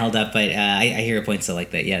scene kind of held up, but I hear your point. So like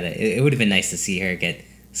that, that it would have been nice to see her get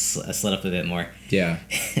slit up a bit more. Yeah.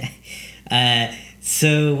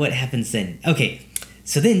 So what happens then? Okay,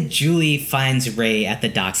 so then Julie finds Ray at the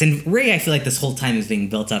docks, and Ray, I feel like this whole time is being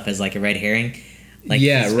built up as like a red herring. Like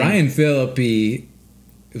Ryan Phillippe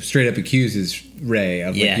straight up accuses Ray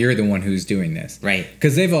of like you're the one who's doing this, right?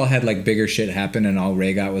 Because they've all had like bigger shit happen, and all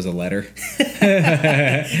Ray got was a letter.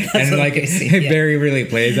 And like Barry really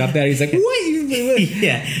plays off that. He's like, what?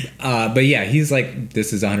 But yeah, he's like,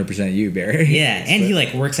 this is 100% you, Barry. Yeah, and he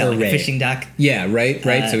like works at like a fishing dock. Yeah, right.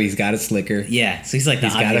 So he's got a slicker. Yeah, so he's like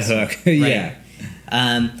he's got a hook. Right.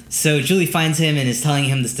 So Julie finds him and is telling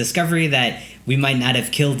him this discovery that we might not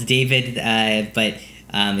have killed David, but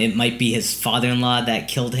it might be his father-in-law that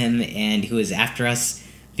killed him and who is after us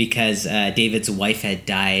because David's wife had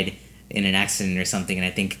died in an accident or something, and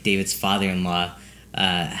I think David's father-in-law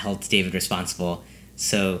held David responsible.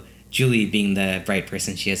 So Julie, being the bright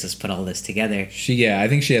person she is, has put all this together. I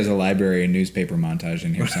think she has a library and newspaper montage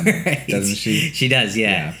in here somewhere, right. Doesn't she? She does,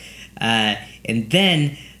 yeah. And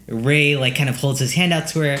then Ray like kind of holds his hand out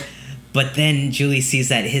to her, but then Julie sees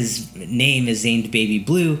that his name is named Billy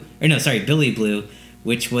Blue,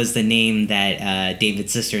 which was the name that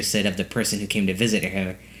David's sister said of the person who came to visit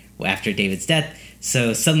her after David's death.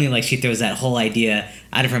 So suddenly, like, she throws that whole idea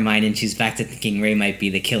out of her mind, and she's back to thinking Ray might be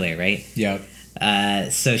the killer, right? Yep.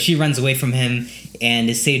 So she runs away from him and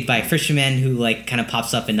is saved by a fisherman who, like, kind of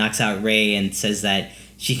pops up and knocks out Ray and says that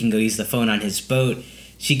she can go use the phone on his boat.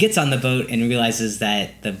 She gets on the boat and realizes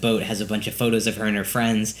that the boat has a bunch of photos of her and her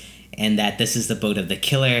friends, and that this is the boat of the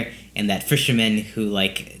killer, and that fisherman who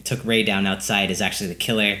like took Ray down outside is actually the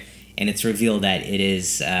killer, and it's revealed that it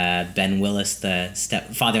is Ben Willis, the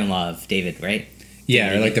father-in-law of David, right?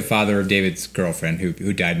 Yeah, or like the father of David's girlfriend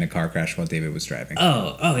who died in a car crash while David was driving.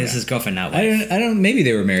 Oh, it's his girlfriend, not wife. I don't. Maybe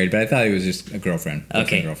they were married, but I thought it was just a girlfriend.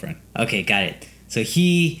 Girlfriend. Okay, got it. So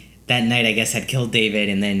he that night, I guess, had killed David,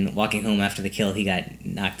 and then walking home after the kill, he got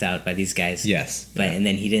knocked out by these guys. Yes. And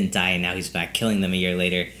then he didn't die, and now he's back killing them a year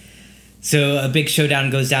later. So a big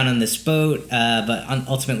showdown goes down on this boat, but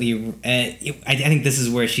ultimately, I think this is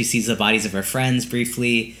where she sees the bodies of her friends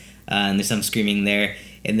briefly. and there's some screaming there.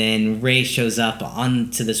 And then Ray shows up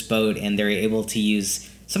onto this boat, and they're able to use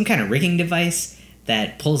some kind of rigging device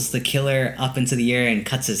that pulls the killer up into the air and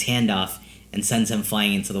cuts his hand off and sends him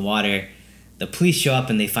flying into the water. The police show up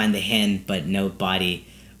and they find the hand but no body.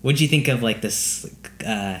 What did you think of like this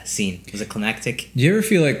scene? Was it climactic? Do you ever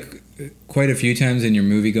feel like quite a few times in your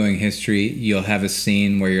movie-going history you'll have a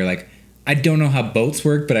scene where you're like, I don't know how boats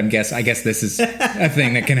work, but I guess this is a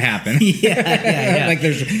thing that can happen. Yeah. Like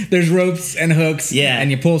there's ropes and hooks,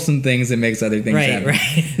 and you pull some things that makes other things happen.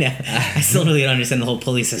 Right. No, I still really don't understand the whole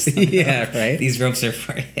pulley system. Right. These ropes are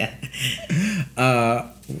for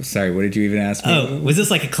Sorry, what did you even ask me? Oh, was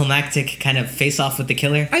this like a climactic kind of face-off with the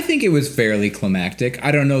killer? I think it was fairly climactic.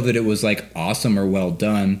 I don't know that it was like awesome or well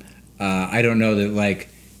done. I don't know that like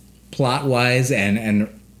plot-wise and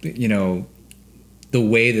you know, the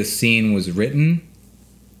way the scene was written,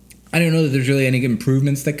 I don't know that there's really any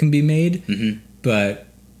improvements that can be made, but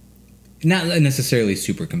not necessarily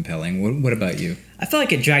super compelling. What about you? I feel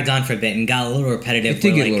like it dragged on for a bit and got a little repetitive. It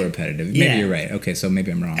did get a little repetitive. Maybe you're right. Okay, so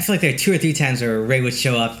maybe I'm wrong. I feel like there are 2 or 3 times where Ray would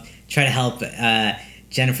show up, try to help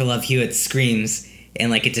Jennifer Love Hewitt screams, and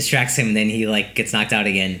like it distracts him, and then he like gets knocked out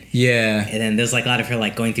again. Yeah. And then there's like a lot of her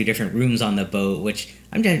like going through different rooms on the boat, which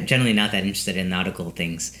I'm generally not that interested in nautical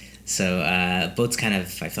things. So boats kind of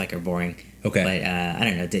I feel like are boring. Okay. But I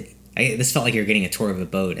don't know. This felt like you were getting a tour of a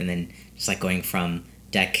boat and then just like going from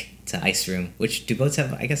deck to ice room. Which do boats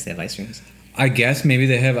have? I guess they have ice rooms. I guess maybe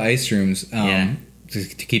they have ice rooms Yeah. to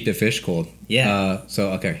keep the fish cold. Yeah.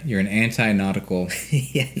 So okay, you're an anti-nautical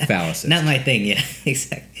fallacy. Not my thing. Yeah,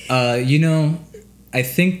 exactly. You know, I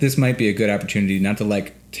think this might be a good opportunity not to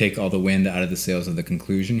like take all the wind out of the sails of the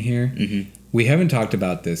conclusion here. We haven't talked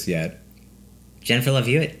about this yet. Jennifer Love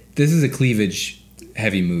Hewitt. This is a cleavage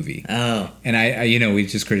heavy movie. Oh. And I you know, we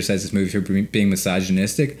just criticized this movie for being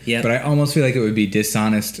misogynistic. Yep. But I almost feel like it would be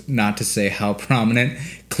dishonest not to say how prominent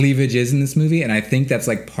cleavage is in this movie. And I think that's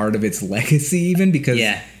like part of its legacy even because,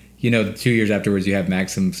 you know, 2 years afterwards you have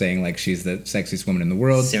Maxim saying like she's the sexiest woman in the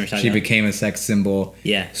world. She became a sex symbol.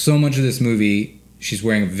 Yeah. So much of this movie, she's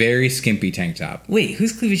wearing a very skimpy tank top. Wait,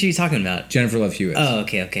 whose cleavage are you talking about? Jennifer Love Hewitt. Oh,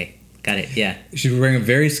 okay. Got it, yeah. She's wearing a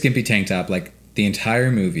very skimpy tank top, like the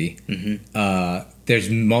entire movie. There's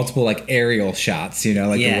multiple like aerial shots, you know,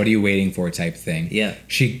 like the what are you waiting for type thing. Yeah.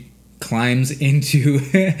 She climbs into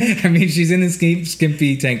I mean she's in this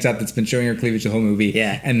skimpy tank top that's been showing her cleavage the whole movie.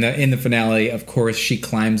 Yeah. And in the finale, of course, she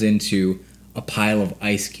climbs into a pile of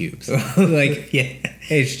ice cubes. Like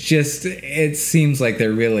it's just it seems like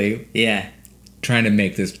they're really trying to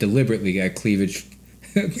make this deliberately a cleavage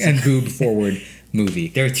and boob forward movie.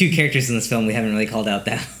 There are 2 characters in this film we haven't really called out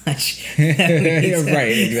that much.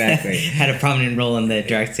 Right, exactly. Had a prominent role in the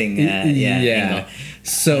directing angle.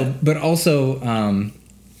 So, but also,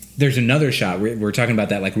 there's another shot. We're talking about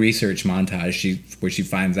that like research montage where she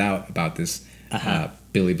finds out about this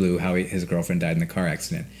Billy Blue, how his girlfriend died in the car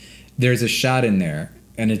accident. There's a shot in there,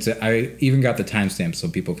 and I even got the timestamp so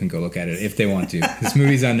people can go look at it if they want to. This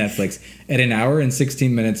movie's on Netflix. At 1 hour and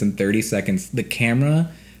 16 minutes and 30 seconds, the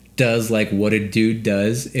camera does like what a dude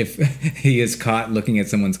does if he is caught looking at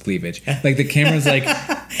someone's cleavage. Like the camera's like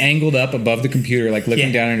angled up above the computer, like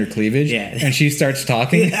looking down at her cleavage, and she starts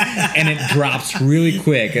talking, and it drops really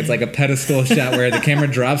quick. It's like a pedestal shot where the camera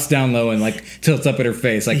drops down low and like tilts up at her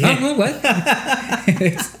face, like what?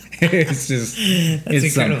 It's just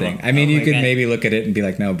it's something. I mean, you could maybe look at it and be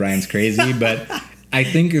like, no, Brian's crazy, but I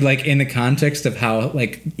think like in the context of how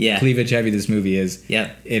like cleavage heavy this movie is,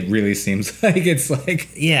 it really seems like it's like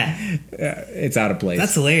it's out of place.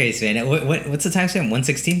 That's hilarious, man. What's the timestamp?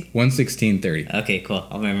 1:16? 1:16:30. Okay, cool.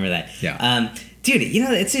 I'll remember that. Yeah. Dude, you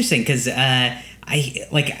know it's interesting because I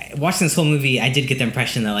like watching this whole movie. I did get the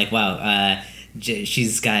impression that like wow.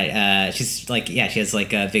 She's got she's like she has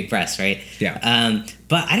like a big breast, right? Yeah.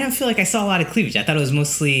 But I don't feel like I saw a lot of cleavage. I thought it was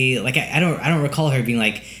mostly like I don't recall her being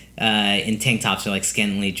like in tank tops or like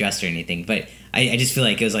scantily dressed or anything. But I just feel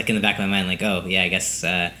like it was like in the back of my mind like oh yeah I guess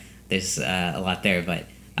there's a lot there. But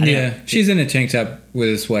I don't know. She's in a tank top with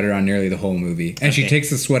a sweater on nearly the whole movie, and she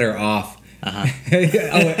takes the sweater off.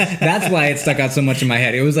 That's why it stuck out so much in my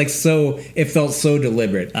head. It was like it felt so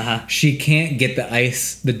deliberate. She can't get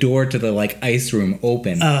the door to the like ice room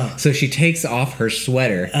open, so she takes off her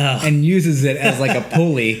sweater and uses it as like a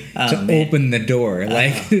pulley to open the door.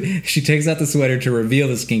 Like she takes out the sweater to reveal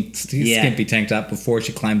the skimpy tank top before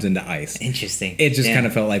she climbs into ice. Interesting. It just kind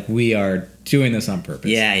of felt like we are doing this on purpose.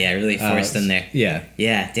 Yeah, really forced in there.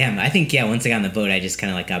 Yeah. Damn. I think once I got on the boat, I just kind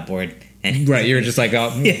of like got bored. Right, you were just like,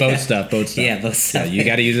 boat stuff. Yeah, boat stuff. You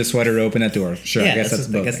got to use a sweater to open that door. Sure, I guess that's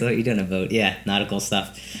a boat. I guess that's what you do on a boat. Yeah, nautical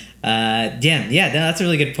stuff. Yeah, that's a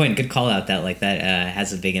really good point. Good call out that like that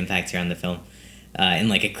has a big impact here on the film, and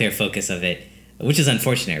like a clear focus of it, which is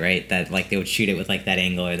unfortunate, right? That like they would shoot it with like that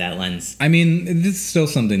angle or that lens. I mean, it's still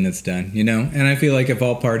something that's done, you know? And I feel like if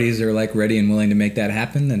all parties are like ready and willing to make that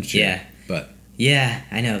happen, then sure. Yeah. But yeah,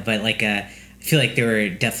 I know, but like I feel like they were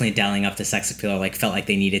definitely dialing up the sex appeal, or like felt like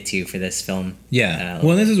they needed to for this film. yeah.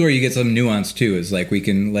 Well, this is where you get some nuance too. Is like we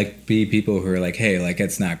can like be people who are like, hey, like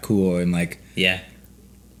it's not cool, and like yeah.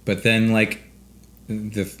 But then like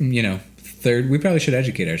third, we probably should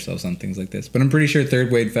educate ourselves on things like this. But I'm pretty sure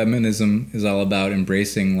third wave feminism is all about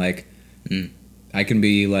embracing like I can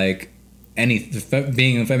be like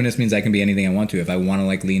being a feminist means I can be anything I want to. If I want to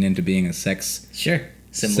like lean into being a sex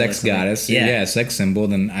symbol, sex goddess, sex symbol,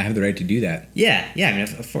 then I have the right to do that. Yeah. I mean,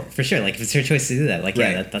 for sure. Like if it's her choice to do that, like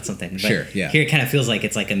right. that's something. But sure. Yeah. Here it kind of feels like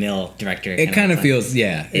it's like a male director. It kind of feels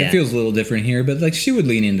it feels a little different here, but like she would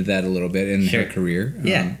lean into that a little bit in her career.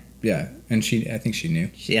 Yeah, and I think she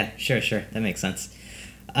knew. Yeah, sure, that makes sense.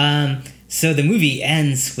 So the movie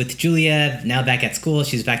ends with Julia now back at school.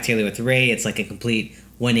 She's back together with Ray. It's like a complete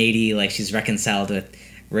 180. Like she's reconciled with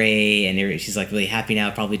Ray, and she's like really happy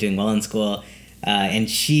now, probably doing well in school. And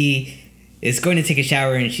she is going to take a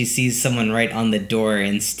shower, and she sees someone right on the door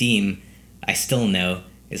in steam. I still know.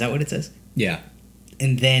 Is that what it says? Yeah.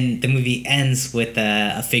 And then the movie ends with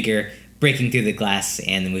a figure breaking through the glass,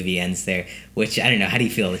 and the movie ends there. Which I don't know. How do you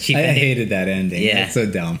feel? The cheap I ending? hated that ending. Yeah, it's so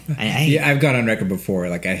dumb. I've gone on record before.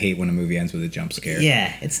 Like I hate when a movie ends with a jump scare.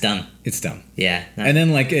 Yeah, it's dumb. It's dumb. Yeah, and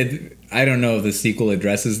then like I don't know if the sequel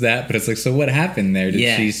addresses that, but it's like, so what happened there?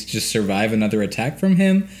 Did she just survive another attack from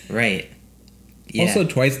him? Right. Yeah. Also,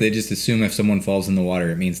 twice they just assume if someone falls in the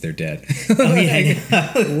water, it means they're dead. Oh yeah,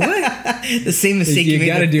 what? The same mistake you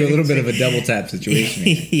got to do a little bit of a double tap situation.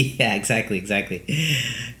 Yeah, exactly.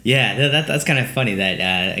 Yeah, that's kind of funny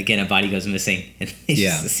that again a body goes missing. And they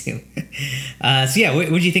just assume. So yeah, what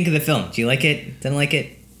did you think of the film? Do you like it? Didn't like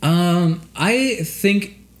it? I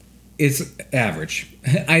think it's average.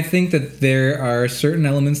 I think that there are certain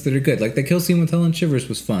elements that are good. Like the kill scene with Helen Shivers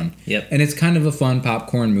was fun. Yep. And it's kind of a fun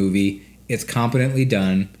popcorn movie. It's competently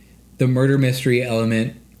done. The murder mystery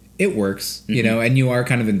element, it works, you know, and you are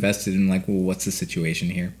kind of invested in like, well, what's the situation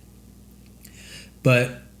here?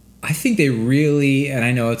 But I think they really, and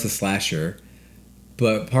I know it's a slasher,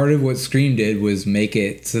 but part of what Scream did was make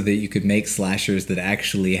it so that you could make slashers that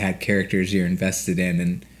actually had characters you're invested in,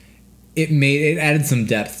 and it added some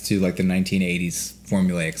depth to like the 1980s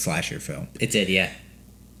formulaic slasher film. It did, yeah.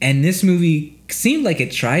 And this movie seemed like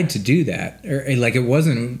it tried to do that, or like it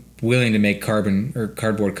wasn't willing to make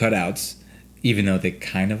cardboard cutouts, even though they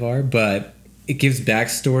kind of are, but it gives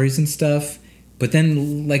backstories and stuff. But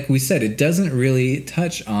then, like we said, it doesn't really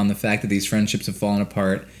touch on the fact that these friendships have fallen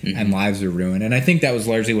apart and lives are ruined. And I think that was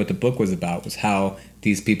largely what the book was about, was how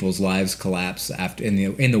these people's lives collapse after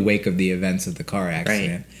in the wake of the events of the car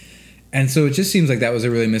accident. Right. And so it just seems like that was a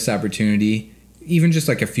really missed opportunity. Even just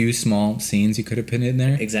like a few small scenes you could have put in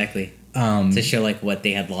there. Exactly. To show like what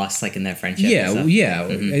they had lost like in that friendship. Yeah.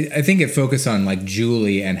 I think it focused on like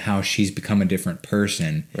Julie and how she's become a different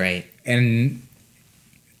person. Right. And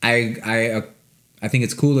I think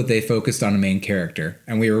it's cool that they focused on a main character,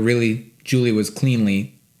 and Julie was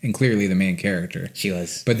clearly the main character. She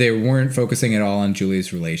was. But they weren't focusing at all on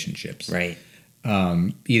Julie's relationships. Right.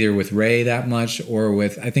 Either with Ray that much, or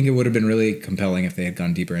with, I think it would have been really compelling if they had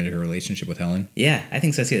gone deeper into her relationship with Helen. Yeah, I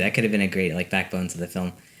think so too. That could have been a great like backbone to the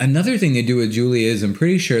film. Another thing they do with Julie is, I'm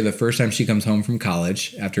pretty sure the first time she comes home from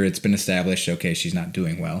college, after it's been established, okay, she's not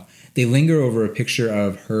doing well, they linger over a picture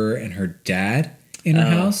of her and her dad in her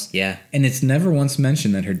house. Yeah. And it's never once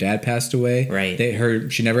mentioned that her dad passed away.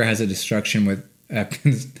 Right. She never has a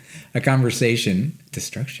conversation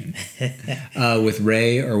with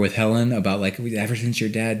Ray or with Helen about like, ever since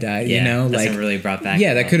your dad died, you know, like really brought back.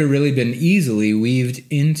 Yeah, that could have really been easily weaved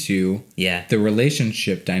into the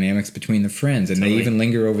relationship dynamics between the friends, and they even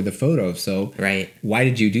linger over the photo. So why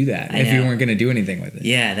did you do that if you weren't going to do anything with it?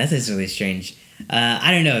 Yeah, that is really strange.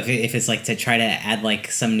 I don't know if it's like to try to add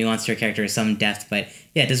like some nuance to her character or some depth, but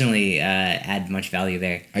yeah, it doesn't really add much value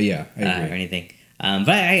there. I agree. Or anything. But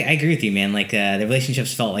I agree with you, man. Like the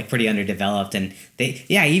relationships felt like pretty underdeveloped, and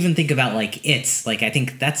I even think about like It's. Like I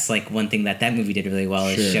think that's like one thing that movie did really well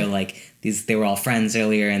is show like they were all friends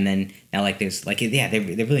earlier, and then now like there's like they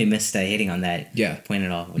really missed hitting on that point at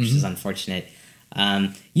all, which is unfortunate.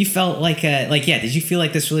 You felt like did you feel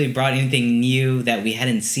like this really brought anything new that we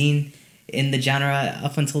hadn't seen in the genre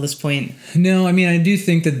up until this point? No, I mean, I do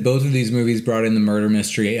think that both of these movies brought in the murder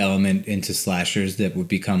mystery element into slashers that would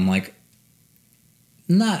become like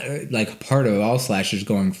not like part of all slashers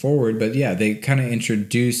going forward, but yeah, they kind of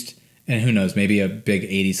introduced And who knows, maybe a big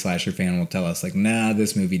 80s slasher fan will tell us, like, nah,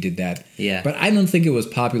 this movie did that. Yeah. But I don't think it was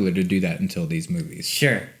popular to do that until these movies.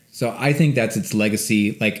 Sure. So I think that's its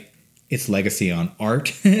legacy, like, its legacy on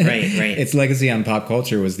art. Right. Its legacy on pop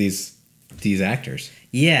culture was these actors.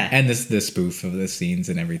 Yeah. And the spoof of the scenes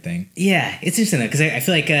and everything. Yeah, it's interesting though, because I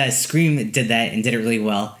feel like Scream did that and did it really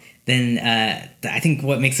well. Then I think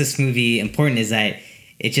what makes this movie important is that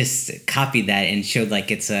it just copied that and showed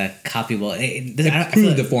like it's a copyable. It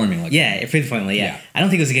proved the formula. Yeah, it proved the formula. Yeah. I don't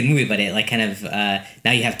think it was a good movie, but it like kind of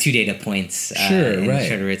now you have 2 data points. Sure, right.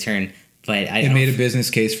 Show to return, but it made a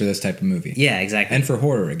business case for this type of movie. Yeah, exactly. And for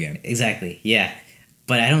horror again. Exactly. Yeah,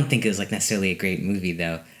 but I don't think it was like necessarily a great movie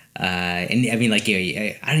though. And I mean, like,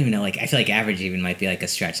 I don't even know. Like, I feel like average even might be like a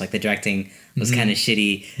stretch. Like, the directing was kind of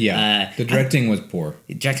shitty. Yeah, the directing was poor.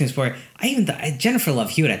 Directing was poor. I even thought Jennifer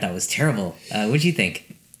Love Hewitt I thought was terrible. What did you think?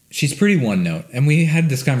 She's pretty one note, and we had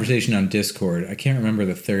this conversation on Discord. I can't remember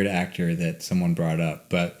the third actor that someone brought up,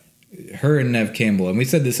 but her and Nev Campbell, and we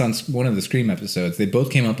said this on one of the Scream episodes. They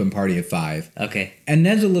both came up in Party of Five. Okay. And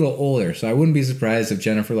Nev's a little older, so I wouldn't be surprised if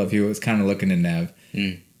Jennifer Love Hewitt was kind of looking to Nev.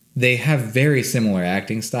 They have very similar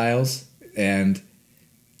acting styles, and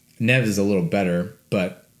Nev is a little better,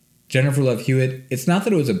 but Jennifer Love Hewitt, it's not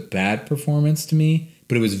that it was a bad performance to me,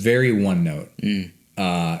 but it was very one note.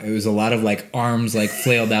 It was a lot of like arms like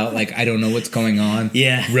flailed out, like I don't know what's going on.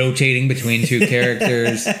 Yeah. Rotating between two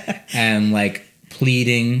characters and like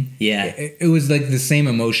pleading. Yeah. It was like the same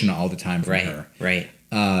emotion all the time from her. Right.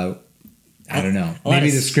 I don't know. Maybe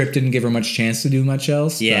the script didn't give her much chance to do much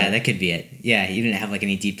else. Yeah, that could be it. Yeah, you didn't have like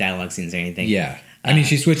any deep dialogue scenes or anything. Yeah. I mean,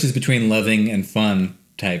 she switches between loving and fun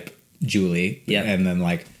type Julie. Yep. And then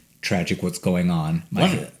like tragic what's going on.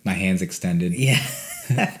 My hands extended. Yeah.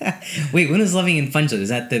 Wait, when was Loving and Fun? Was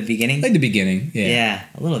that the beginning? Like the beginning. Yeah. Yeah,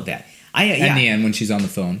 a little bit. And the end when she's on the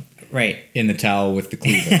phone. Right. In the towel with the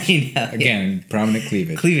cleavage. Again, prominent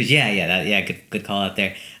cleavage. Cleavage, yeah, good call out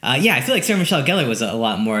there. Yeah, I feel like Sarah Michelle Gellar was a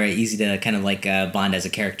lot more easy to kind of like bond as a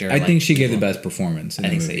character. I think she gave the best performance in the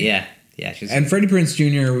movie. So, yeah. And Freddie Prinze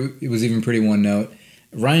Jr. was even pretty one note.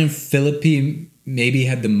 Ryan Phillippe maybe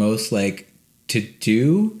had the most like to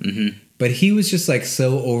do, but he was just like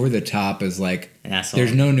so over the top as like an asshole.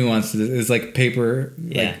 There's no nuance to this. It's like paper,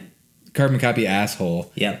 like carbon copy asshole.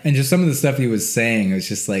 Yep. And just some of the stuff he was saying was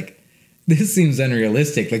just like, this seems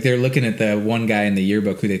unrealistic. Like they're looking at the one guy in the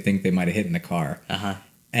yearbook who they think they might have hit in the car.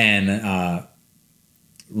 And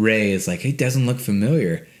Ray is like, he doesn't look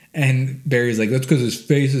familiar. And Barry's like, that's because his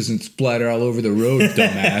face isn't splattered all over the road,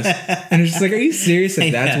 dumbass. And it's just like, are you serious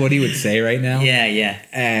that that's what he would say right now? Yeah.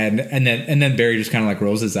 And then Barry just kind of like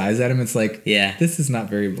rolls his eyes at him. It's like, this is not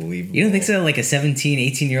very believable. You don't think so? Like a 17,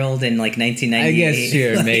 18-year-old in like 1998? I guess,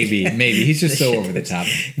 sure, like, maybe. He's just so over the top.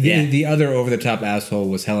 The other over the top asshole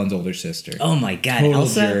was Helen's older sister. Oh my God, Total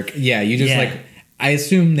Elsa? jerk. Yeah, you just like, I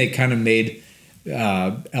assume they kind of made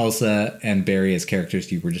Elsa and Barry as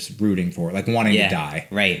characters you were just rooting for, like wanting to die.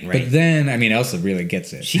 Right. But then, I mean, Elsa really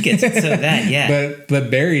gets it. She gets it, so that, but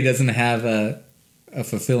Barry doesn't have a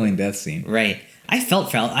fulfilling death scene. Right. I felt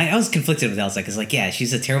for Elsa. I was conflicted with Elsa because, like,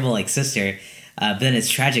 she's a terrible, like, sister. But then it's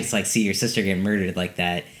tragic to, like, see your sister get murdered like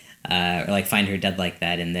that, or, like, find her dead like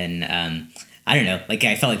that. And then, I don't know. Like,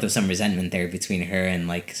 I felt like there was some resentment there between her and,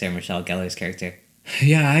 like, Sarah Michelle Gellar's character.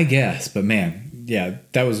 Yeah, I guess. But, man, yeah,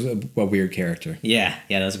 that was a weird character. Yeah,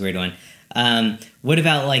 that was a weird one. What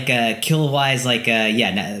about like kill wise? Like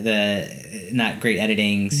the not great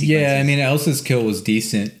editing sequences? Yeah, I mean Elsa's kill was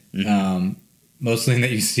decent. Mostly in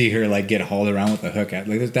that you see her like get hauled around with a hook at.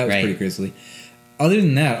 Like that was pretty grisly. Other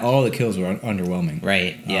than that, all the kills were underwhelming.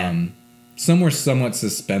 Right. Yeah. Some were somewhat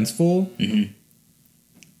suspenseful.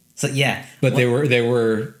 So but they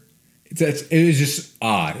were. It was just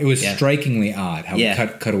odd. It was strikingly odd how we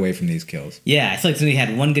cut away from these kills. Yeah, I feel like we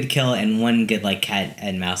had one good kill and one good like cat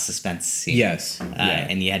and mouse suspense scene. Yes.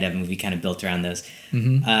 And you had a movie kind of built around those.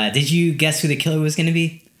 Did you guess who the killer was going to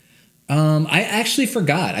be? I actually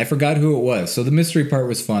forgot. I forgot who it was. So the mystery part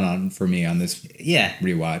was fun for me on this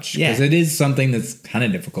rewatch. Because it is something that's kind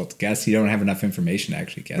of difficult to guess. You don't have enough information to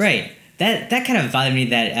actually guess. Right. That kind of bothered me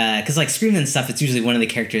that because like Scream and stuff, it's usually one of the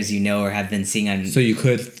characters you know or have been seeing on. So you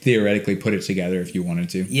could theoretically put it together if you wanted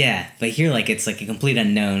to. Yeah, but here like it's like a complete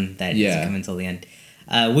unknown that doesn't come until the end.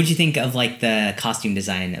 What'd you think of like the costume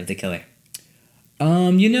design of the killer?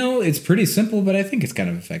 It's pretty simple, but I think it's kind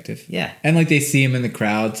of effective. Yeah, and like they see him in the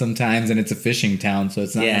crowd sometimes, and it's a fishing town, so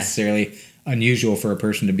it's not necessarily unusual for a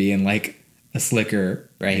person to be in like a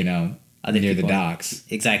slicker, near the docks.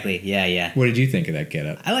 Exactly. Yeah. What did you think of that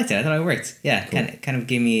getup? I liked it. I thought it worked. Yeah. Cool. Kind of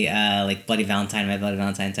gave me like Bloody Valentine, My Bloody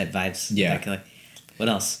Valentine type vibes. Yeah. What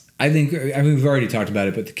else? I mean, we've already talked about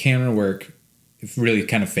it, but the camera work it really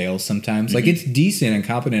kind of fails sometimes. Like it's decent and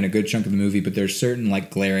competent a good chunk of the movie, but there's certain like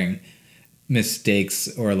glaring mistakes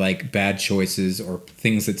or like bad choices or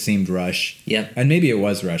things that seemed rushed. Yep. And maybe it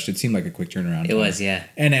was rushed. It seemed like a quick turnaround. It was, yeah.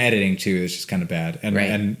 And editing too is just kind of bad. And Right.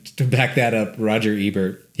 and to back that up, Roger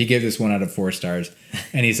Ebert, he gave this 1 out of 4 stars,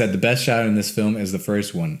 and he said the best shot in this film is the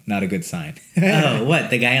first one. Not a good sign. Oh, what?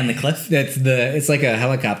 The guy on the cliff? It's like a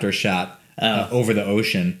helicopter shot over the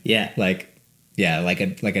ocean. Yeah. Like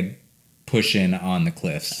a push in on the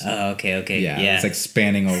cliffs. Oh, okay. Yeah, Yeah. it's like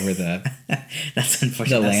spanning over the That's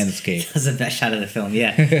unfortunate. the That's- landscape. That's the best shot of the film.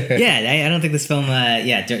 Yeah. Yeah, I don't think this film,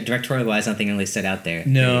 directorial wise, nothing really stood out there.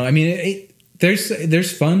 No, I mean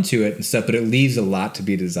there's fun to it and stuff, but it leaves a lot to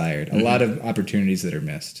be desired. A lot of opportunities that are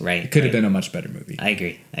missed. Right, It could have right. been a much better movie. I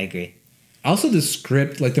agree. Also, the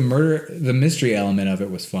script, like the mystery element of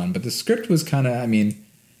it was fun, but the script was kind of, I mean,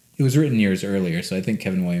 it was written years earlier, so I think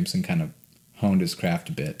Kevin Williamson kind of honed his craft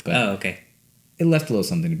a bit, but Oh, okay. it left a little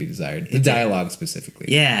something to be desired. The It did. dialogue specifically.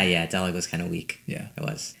 Yeah, dialogue was kind of weak. Yeah. It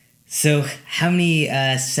was. So, how many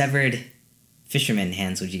severed fisherman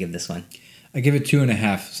hands would you give this one? I give it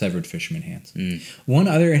 2.5 severed fisherman hands. Mm. One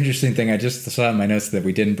other interesting thing I just saw in my notes that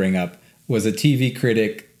we didn't bring up was a TV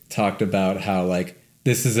critic talked about how like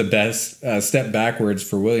this is a best step backwards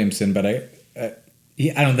for Williamson, but I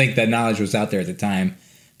don't think that knowledge was out there at the time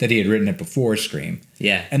that he had written it before Scream.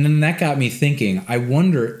 Yeah. And then that got me thinking, I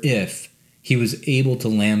wonder if he was able to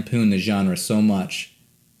lampoon the genre so much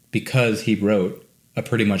because he wrote a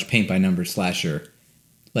pretty much paint-by-number slasher.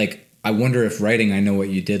 Like, I wonder if writing I Know What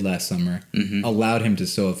You Did Last Summer allowed him to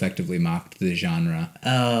so effectively mock the genre.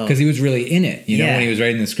 Oh. Because he was really in it. You know, Yeah. when he was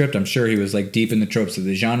writing the script, I'm sure he was like deep in the tropes of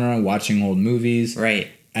the genre, watching old movies, Right.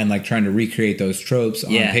 and like trying to recreate those tropes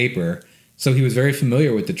on Yeah. paper. So he was very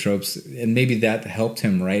familiar with the tropes, and maybe that helped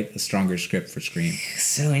him write a stronger script for Scream.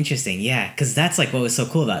 So interesting, yeah, because that's like what was so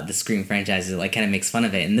cool about the Scream franchise. It like kind of makes fun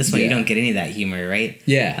of it, and this one you Yeah. don't get any of that humor, right?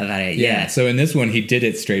 Yeah. About it, yeah. So in this one, he did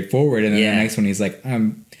it straightforward, and then Yeah. the next one, he's like,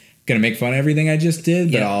 I'm gonna make fun of everything I just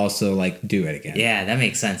did, but Yeah. I'll also like do it again. Yeah, that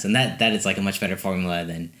makes sense, and that is like a much better formula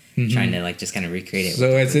than trying to like just kind of recreate it.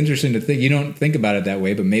 So it's interesting to think. You don't think about it that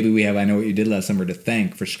way, but maybe we have I Know What You Did Last Summer to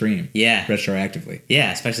thank for Scream. Yeah. Retroactively.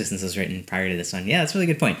 Yeah, especially since it was written prior to this one. Yeah, that's a really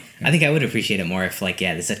good point. I think I would appreciate it more if, like,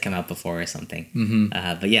 this had come out before or something.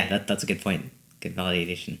 But yeah, that's a good point. Good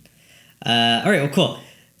validation. All right, well, cool.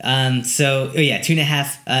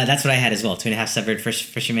 2.5. That's what I had as well. 2.5 severed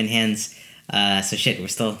fisherman hands. So shit, we're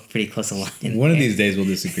still pretty close aligned. One of these days we'll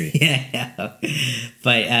disagree. Yeah. But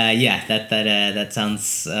that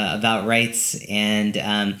sounds about right. And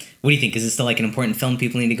what do you think? Is it still like an important film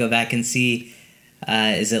people need to go back and see?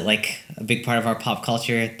 Is it like a big part of our pop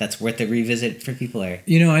culture that's worth a revisit for people? Or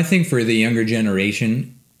You know, I think for the younger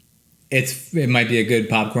generation, it might be a good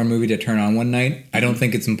popcorn movie to turn on one night. I don't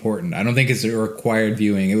think it's important. I don't think it's a required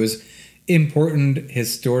viewing. It was important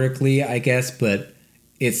historically, I guess, but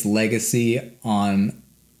its artistic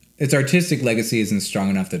legacy isn't strong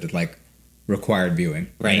enough that it like required viewing.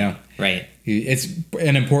 right, You know? right, It's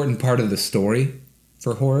an important part of the story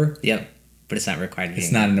for horror. yep. But it's not required.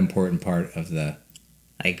 It's not an important part of the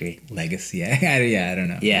I agree. legacy. I don't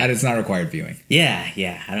know. Yeah. It's not required viewing. Yeah.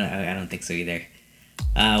 I don't think so either.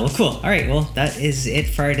 Well, cool. All right. Well, that is it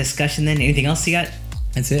for our discussion. Then, anything else you got?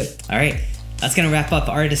 That's it. All right. That's going to wrap up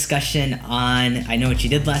our discussion on I Know What You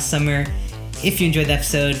Did Last Summer. If you enjoyed the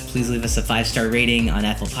episode, please leave us a 5-star rating on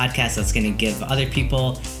Apple Podcasts. That's going to give other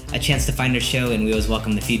people a chance to find our show, and we always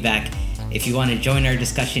welcome the feedback. If you want to join our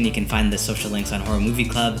discussion, you can find the social links on Horror Movie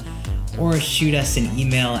Club, or shoot us an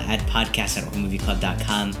email at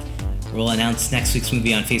podcast@horrormovieclub.com. We'll announce next week's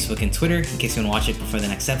movie on Facebook and Twitter in case you want to watch it before the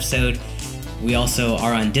next episode. We also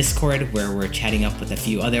are on Discord, where we're chatting up with a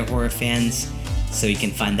few other horror fans, so you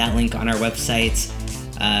can find that link on our website.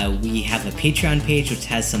 We have a Patreon page which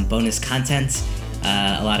has some bonus content,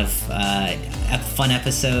 a lot of fun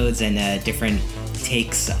episodes and different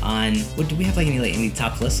takes on. What do we have? Any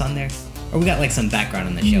top lists on there? Or we got like some background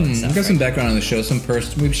on the show and stuff. We've got some right? background on the show.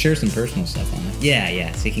 We've shared some personal stuff on it.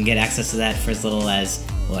 Yeah. So you can get access to that for as little as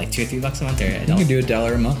like $2 or $3 a month, or You can do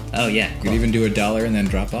 $1 a month. Oh yeah, You cool. could even do $1 and then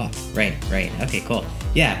drop off. Right. Okay, cool.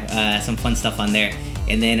 Yeah, some fun stuff on there.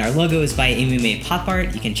 And then our logo is by Amy Mae Pop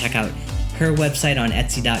Art. You can check out her website on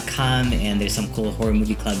Etsy.com, and there's some cool Horror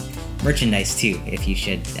Movie Club merchandise too, if you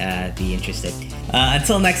should be interested.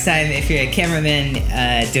 Until next time, if you're a cameraman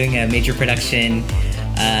doing a major production,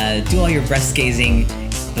 do all your breast gazing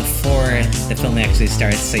before the film actually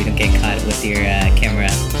starts, so you don't get caught with your camera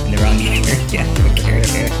in the wrong area. Yeah, okay.